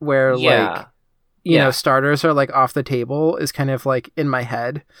almost, where like, you know, starters are like off the table is kind of like in my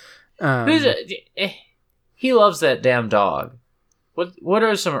head. He loves that damn dog. What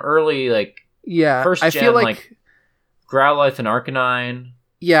are some early like first gen, I feel like Growlithe and Arcanine?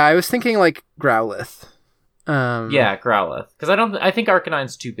 Yeah, I was thinking like Growlithe. Growlithe. Because I think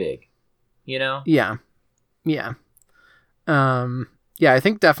Arcanine's too big. You know? Yeah. I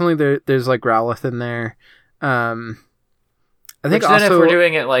think definitely there's like Growlithe in there. I think then if we're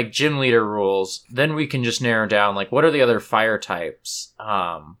doing it like gym leader rules, then we can just narrow down like what are the other fire types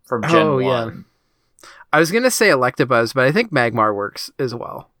from Gen 1. Yeah. I was gonna say Electabuzz, but I think Magmar works as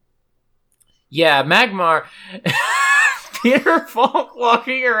well. Yeah, Magmar. Peter Falk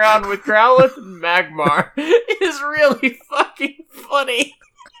walking around with Growlithe and Magmar is really fucking funny.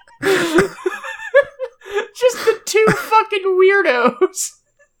 Just the 2 fucking weirdos.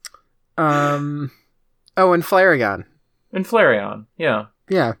 And Flareon. And Flareon, yeah.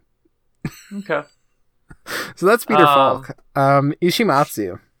 Yeah. Okay. So that's Peter Falk.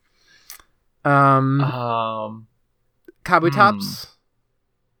 Ishimatsu. Kabutops.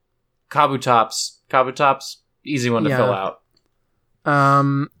 Kabutops Kabutops, easy one to fill out.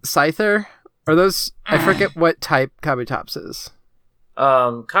 Scyther? Are those... I forget what type Kabutops is.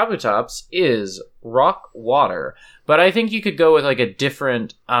 Kabutops is rock water, but I think you could go with like a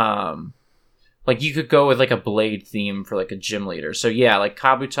different, like you could go with like a blade theme for like a gym leader. So yeah, like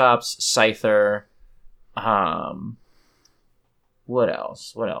Kabutops, Scyther, what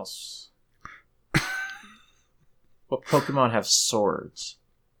else? What Pokemon have swords?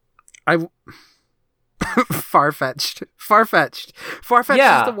 Farfetch'd is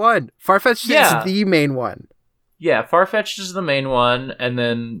the one. Farfetch'd is the main one. Yeah, Farfetch'd is the main one, and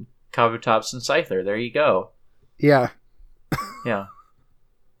then Kabutops and Scyther. There you go. Yeah. Yeah.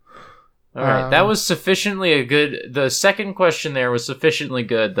 All right, that was sufficiently the second question there was sufficiently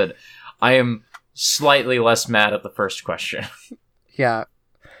good that I am slightly less mad at the first question. Yeah.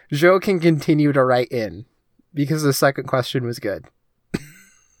 Joe can continue to write in, because the second question was good.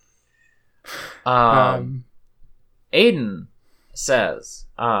 Aiden says,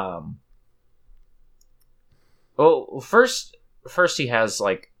 well, first he has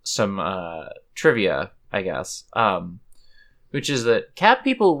like some trivia, I guess, which is that Cat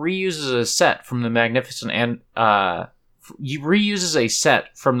People reuses a set from the Magnificent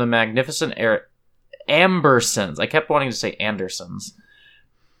Ambersons. I kept wanting to say Andersons.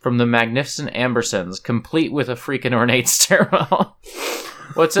 From the Magnificent Ambersons, complete with a freaking ornate stairwell.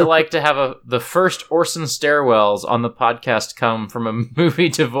 What's it like to have the first Orson stairwells on the podcast come from a movie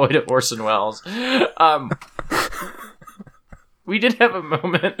devoid of Orson Welles? We did have a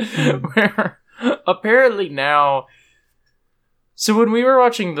moment where apparently now... So when we were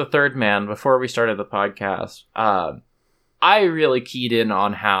watching The Third Man before we started the podcast, I really keyed in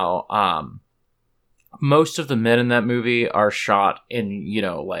on how most of the men in that movie are shot in, you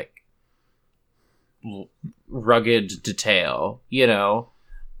know, like rugged detail, you know?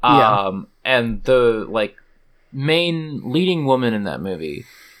 And the like main leading woman in that movie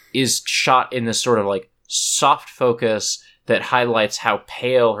is shot in this sort of like soft focus that highlights how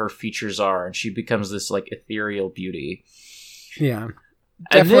pale her features are, and she becomes this like ethereal beauty. Yeah,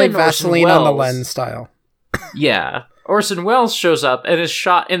 definitely Vaseline on the lens style. Yeah, Orson Welles shows up and is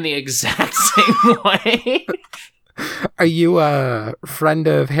shot in the exact same way. Are you a friend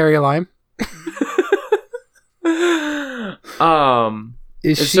of Harry Lime?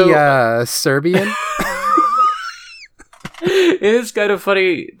 Is she Serbian? It is kind of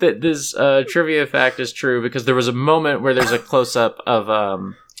funny that this trivia fact is true, because there was a moment where there's a close-up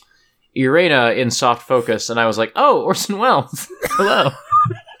of Irena in soft focus, and I was like, oh, Orson Welles. Hello.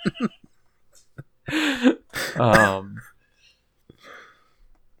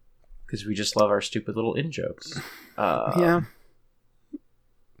 Because we just love our stupid little in-jokes. Yeah.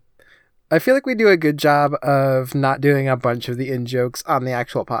 I feel like we do a good job of not doing a bunch of the in-jokes on the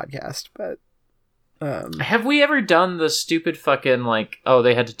actual podcast, but... Have we ever done the stupid fucking, like, oh,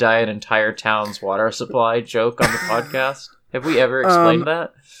 they had to dye an entire town's water supply joke on the podcast? Have we ever explained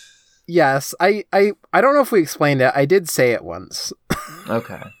that? Yes. I don't know if we explained it. I did say it once.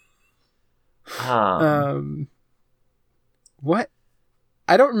 Okay. What?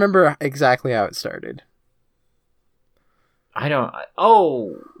 I don't remember exactly how it started. I don't...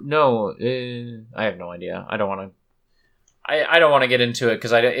 Oh, no. I have no idea. I don't want to... I don't want to get into it,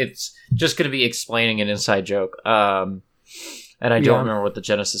 because it's just going to be explaining an inside joke. And I don't remember what the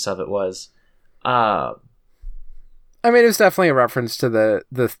genesis of it was. I mean, it was definitely a reference to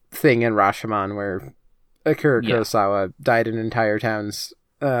the thing in Rashomon where Akira Kurosawa dyed an entire town's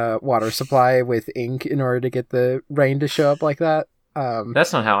water supply with ink in order to get the rain to show up like that.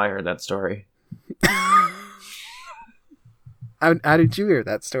 That's not how I heard that story. How did you hear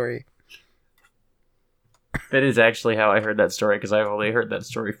that story? That is actually how I heard that story, because I've only heard that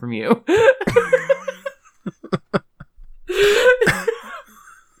story from you.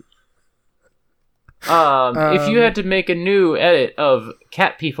 If you had to make a new edit of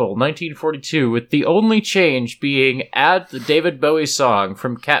Cat People 1942, with the only change being add the David Bowie song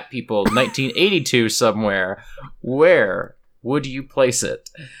from Cat People 1982 somewhere, where would you place it?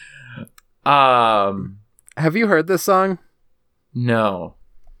 Have you heard this song? No.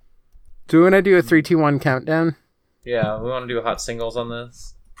 Do you want to do a 3, 2, 1 countdown? Yeah, we want to do hot singles on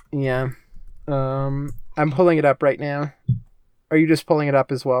this. Yeah. I'm pulling it up right now. Are you just pulling it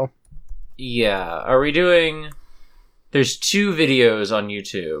up as well? Yeah. Are we doing... There's 2 videos on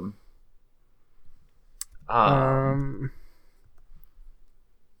YouTube.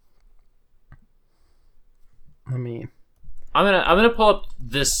 Let me... I'm gonna pull up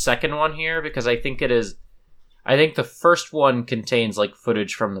this second one here, because I think it is... I think the first one contains, like,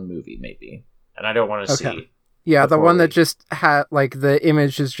 footage from the movie, maybe. And I don't want to see... Yeah, the one that just had, like, the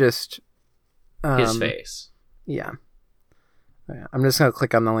image is just his face. Yeah. I'm just going to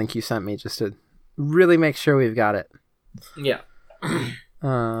click on the link you sent me just to really make sure we've got it. Yeah.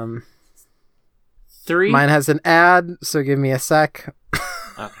 3. Mine has an ad, so give me a sec.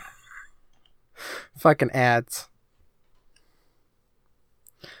 Okay. Fucking ads.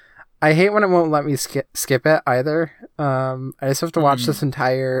 I hate when it won't let me skip it either. I just have to watch this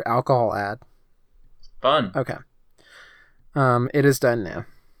entire alcohol ad. Fun. Okay. It is done now.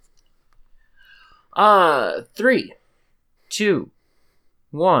 3, 2,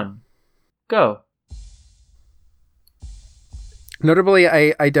 1, go. Notably,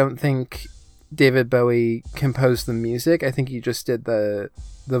 I don't think David Bowie composed the music. I think he just did the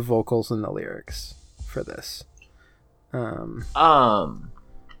vocals and the lyrics for this.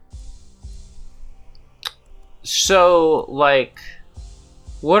 So, like,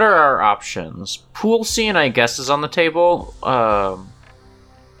 what are our options? Pool scene, I guess, is on the table.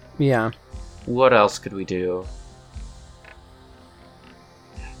 Yeah. What else could we do?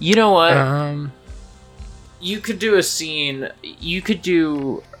 You know what? You could do a scene. You could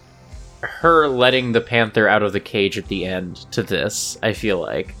do her letting the panther out of the cage at the end to this, I feel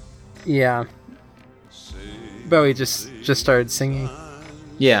like. Yeah. Bowie just started singing.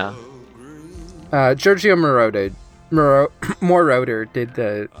 Yeah. Giorgio Moroder did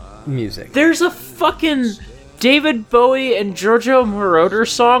the music. There's a fucking David Bowie and Giorgio Moroder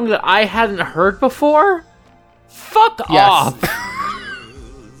song that I hadn't heard before? Fuck off!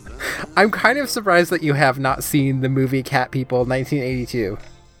 I'm kind of surprised that you have not seen the movie Cat People 1982.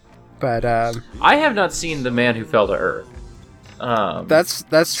 But, I have not seen The Man Who Fell to Earth.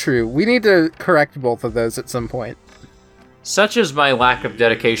 That's true. We need to correct both of those at some point. Such is my lack of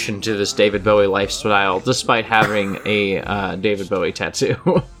dedication to this David Bowie lifestyle, despite having a David Bowie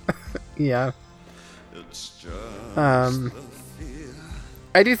tattoo. Yeah. I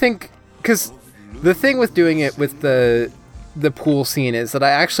do think, because the thing with doing it with the pool scene is that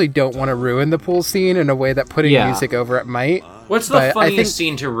I actually don't want to ruin the pool scene in a way that putting music over it might. What's the funniest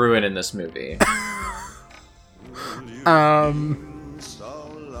scene to ruin in this movie?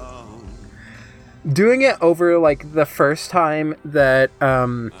 Doing it over, like, the first time that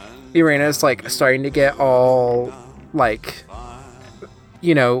Irena's, like, starting to get all, like,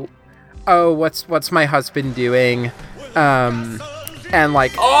 you know, oh, what's my husband doing? And,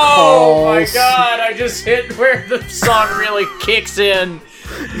 like, oh my god, I just hit where the song really kicks in.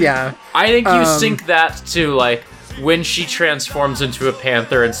 Yeah. I think you sync that to, like, when she transforms into a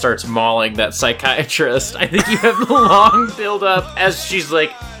panther and starts mauling that psychiatrist. I think you have the long build up as she's,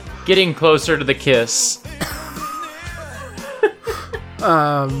 like, getting closer to the kiss.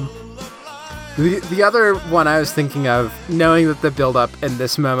 The other one I was thinking of, knowing that the build up in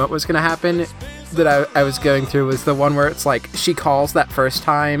this moment was going to happen, that I was going through was the one where it's like she calls that first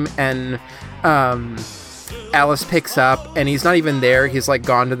time and Alice picks up and he's not even there. He's like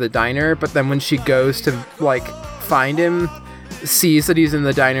gone to the diner, but then when she goes to like find him, sees that he's in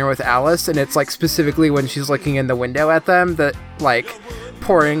the diner with Alice, and it's like specifically when she's looking in the window at them that like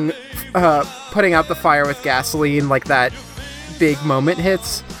putting out the fire with gasoline, like that big moment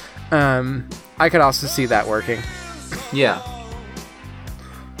hits. I could also see that working. Yeah.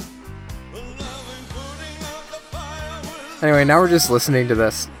 Anyway, now we're just listening to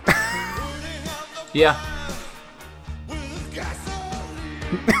this. Yeah.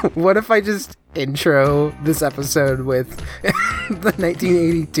 What if I just intro this episode with the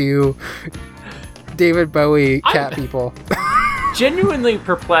 1982 David Bowie Cat People? Genuinely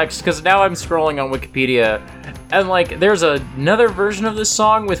perplexed, because now I'm scrolling on Wikipedia, and like, there's another version of this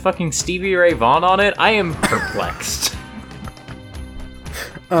song with fucking Stevie Ray Vaughan on it. I am perplexed.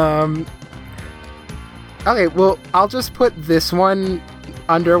 Okay, well, I'll just put this one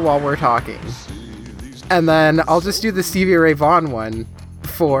under while we're talking. And then I'll just do the Stevie Ray Vaughan one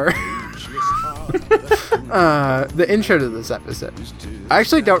for the intro to this episode. I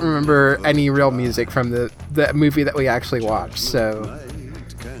actually don't remember any real music from the movie that we actually watched, so...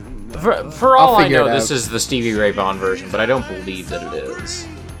 For all I know, this is the Stevie Ray Vaughan version, but I don't believe that it is.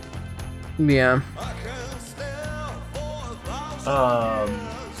 Yeah.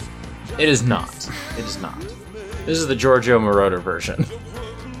 It is not. It is not. This is the Giorgio Moroder version.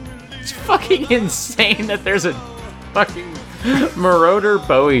 It's fucking insane that there's a fucking Moroder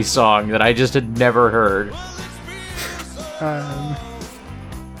Bowie song that I just had never heard.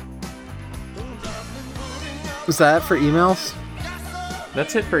 Was that for emails?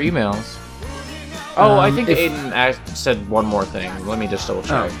 That's it for emails. Oh, I think Aiden said one more thing. Let me just double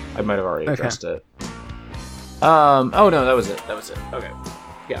check. I might have already addressed it. Oh no, that was it. Okay.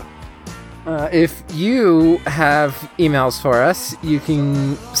 Yeah. If you have emails for us, you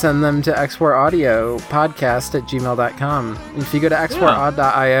can send them to exportaudiopodcast@gmail.com. If you go to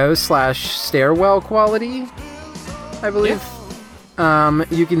exportaud.io/stairwell quality, I believe,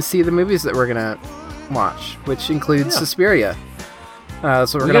 you can see the movies that we're going to watch, which includes Suspiria. So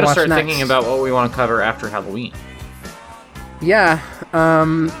we're going to watch start next. thinking about what we want to cover after Halloween. Yeah.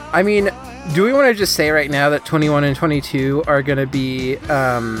 I mean, do we want to just say right now that 21 and 22 are going to be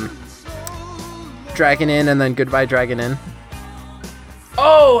Dragon Inn and then Goodbye Dragon Inn?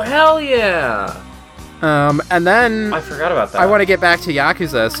 Oh, hell yeah! And then I forgot about that. I want to get back to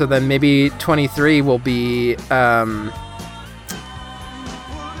Yakuza, so then maybe 23 will be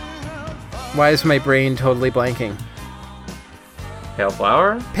why is my brain totally blanking? Pale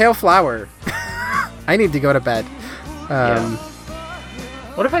Flower? Pale Flower. I need to go to bed.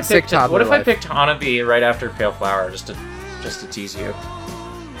 What if I picked Hanabi right after Pale Flower just to tease you?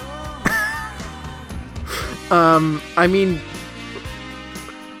 I mean,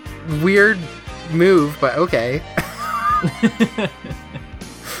 weird move, but okay.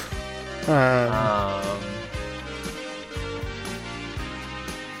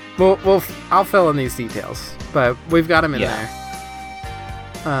 Well, I'll fill in these details, but we've got them in there.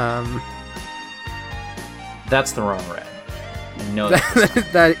 That's the wrong red. No,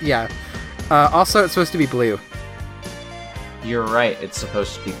 yeah. Also, it's supposed to be blue. You're right. It's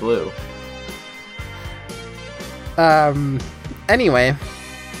supposed to be blue. Anyway,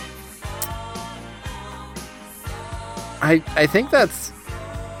 I think that's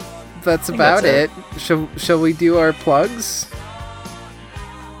about it. Shall we do our plugs?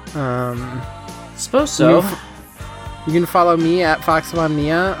 Suppose so. You can follow me at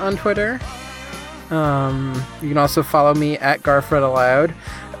FoxVonNia on Twitter. You can also follow me at GarfredAloud.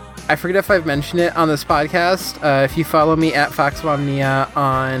 I forget if I've mentioned it on this podcast. If you follow me at FoxVonNia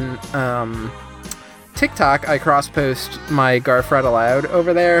on TikTok, I cross-post my Garfred Aloud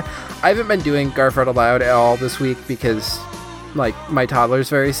over there. I haven't been doing Garfred Aloud at all this week because, like, my toddler's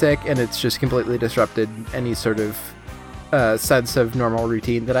very sick, and it's just completely disrupted any sort of sense of normal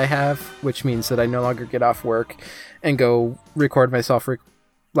routine that I have, which means that I no longer get off work and go record myself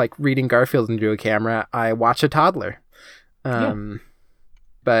reading Garfield into a camera. I watch a toddler.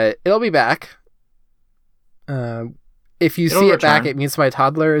 But it'll be back. If you see it back, it means my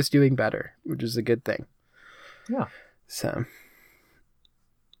toddler is doing better, which is a good thing. Yeah. So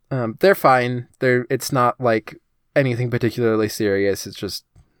they're fine. It's not like anything particularly serious. It's just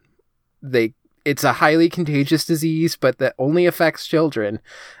it's a highly contagious disease, but that only affects children.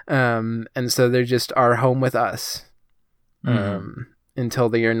 And so they just are home with us until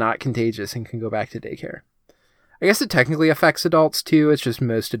they are not contagious and can go back to daycare. I guess it technically affects adults too. It's just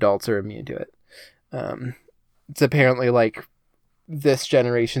most adults are immune to it. It's apparently like this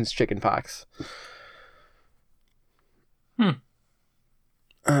generation's chickenpox.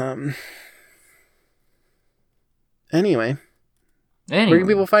 Anyway, where can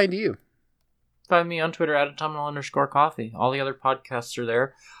people find you? Find me on Twitter at @autumnal_coffee. All the other podcasts are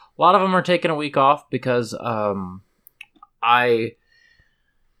there. A lot of them are taking a week off because I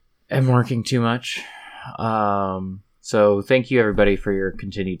am working too much. So thank you everybody for your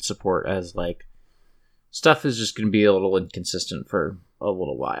continued support, as like stuff is just going to be a little inconsistent for a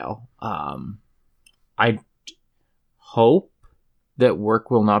little while. I hope that work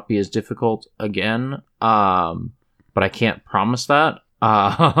will not be as difficult again. But I can't promise that.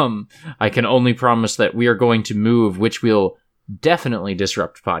 I can only promise that we are going to move, which will definitely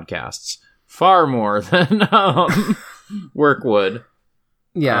disrupt podcasts far more than work would.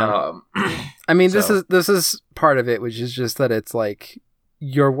 Yeah. I mean, this is part of it, which is just that it's like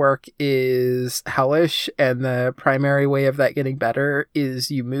your work is hellish, and the primary way of that getting better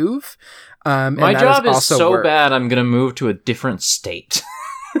is you move. My job is so bad, I'm going to move to a different state.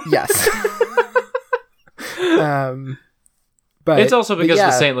 Yes. But it's also because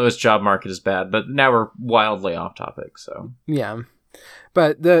the St. Louis job market is bad, but now we're wildly off topic, so. Yeah.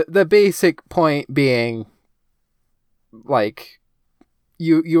 But the basic point being, like,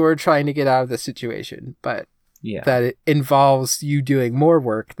 you are trying to get out of the situation, but that it involves you doing more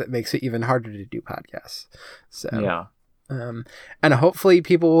work that makes it even harder to do podcasts. So and hopefully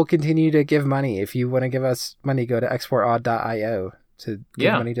people will continue to give money. If you want to give us money, go to exportaud.io to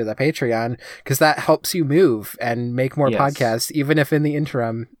give money to the Patreon, because that helps you move and make more podcasts, even if in the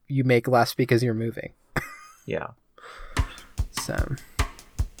interim you make less because you're moving. So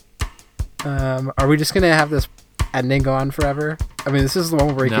are we just gonna have this ending go on forever? I mean, this is the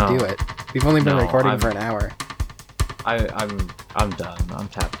one where we could do it. We've only been recording for an hour. I'm done. I'm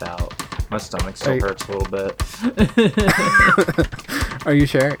tapped out. My stomach still hurts a little bit. Are you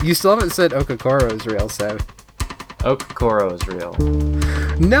sure? You still haven't said Okakoro is real, so. Okakoro is real.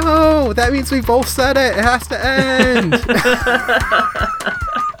 No! That means we both said it! It has to end!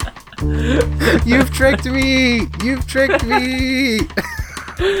 You've tricked me! You've tricked me!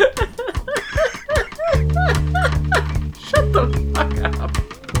 Shut the fuck up.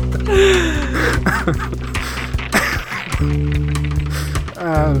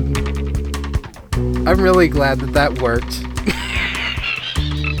 I'm really glad that worked.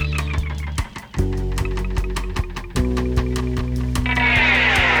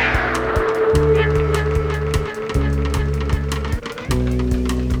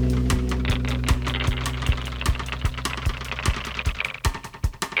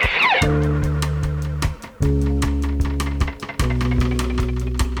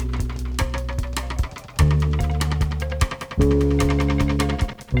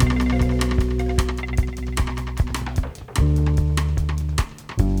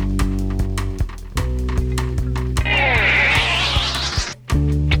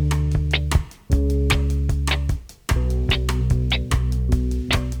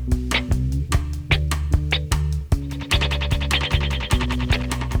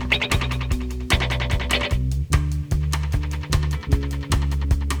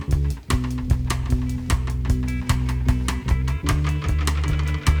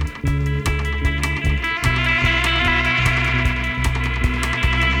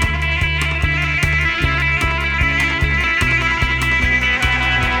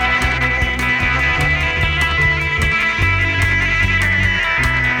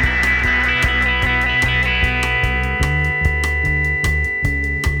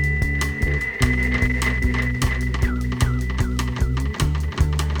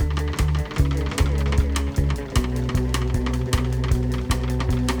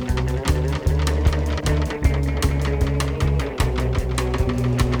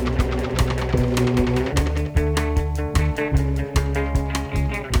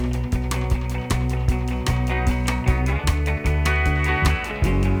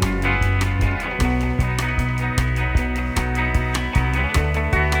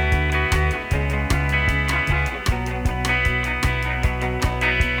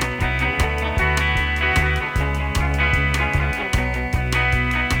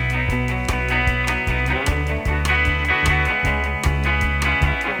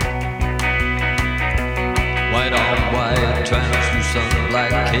 Translucent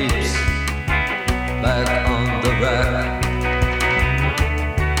black capes back on the rack.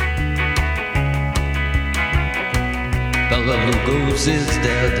 Bela Lugos is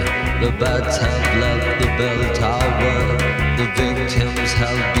dead. The bats have left the bell tower. The victims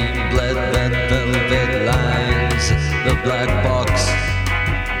have been bled. Red velvet lines. The black box.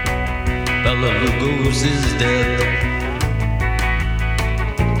 Bela Lugos is dead.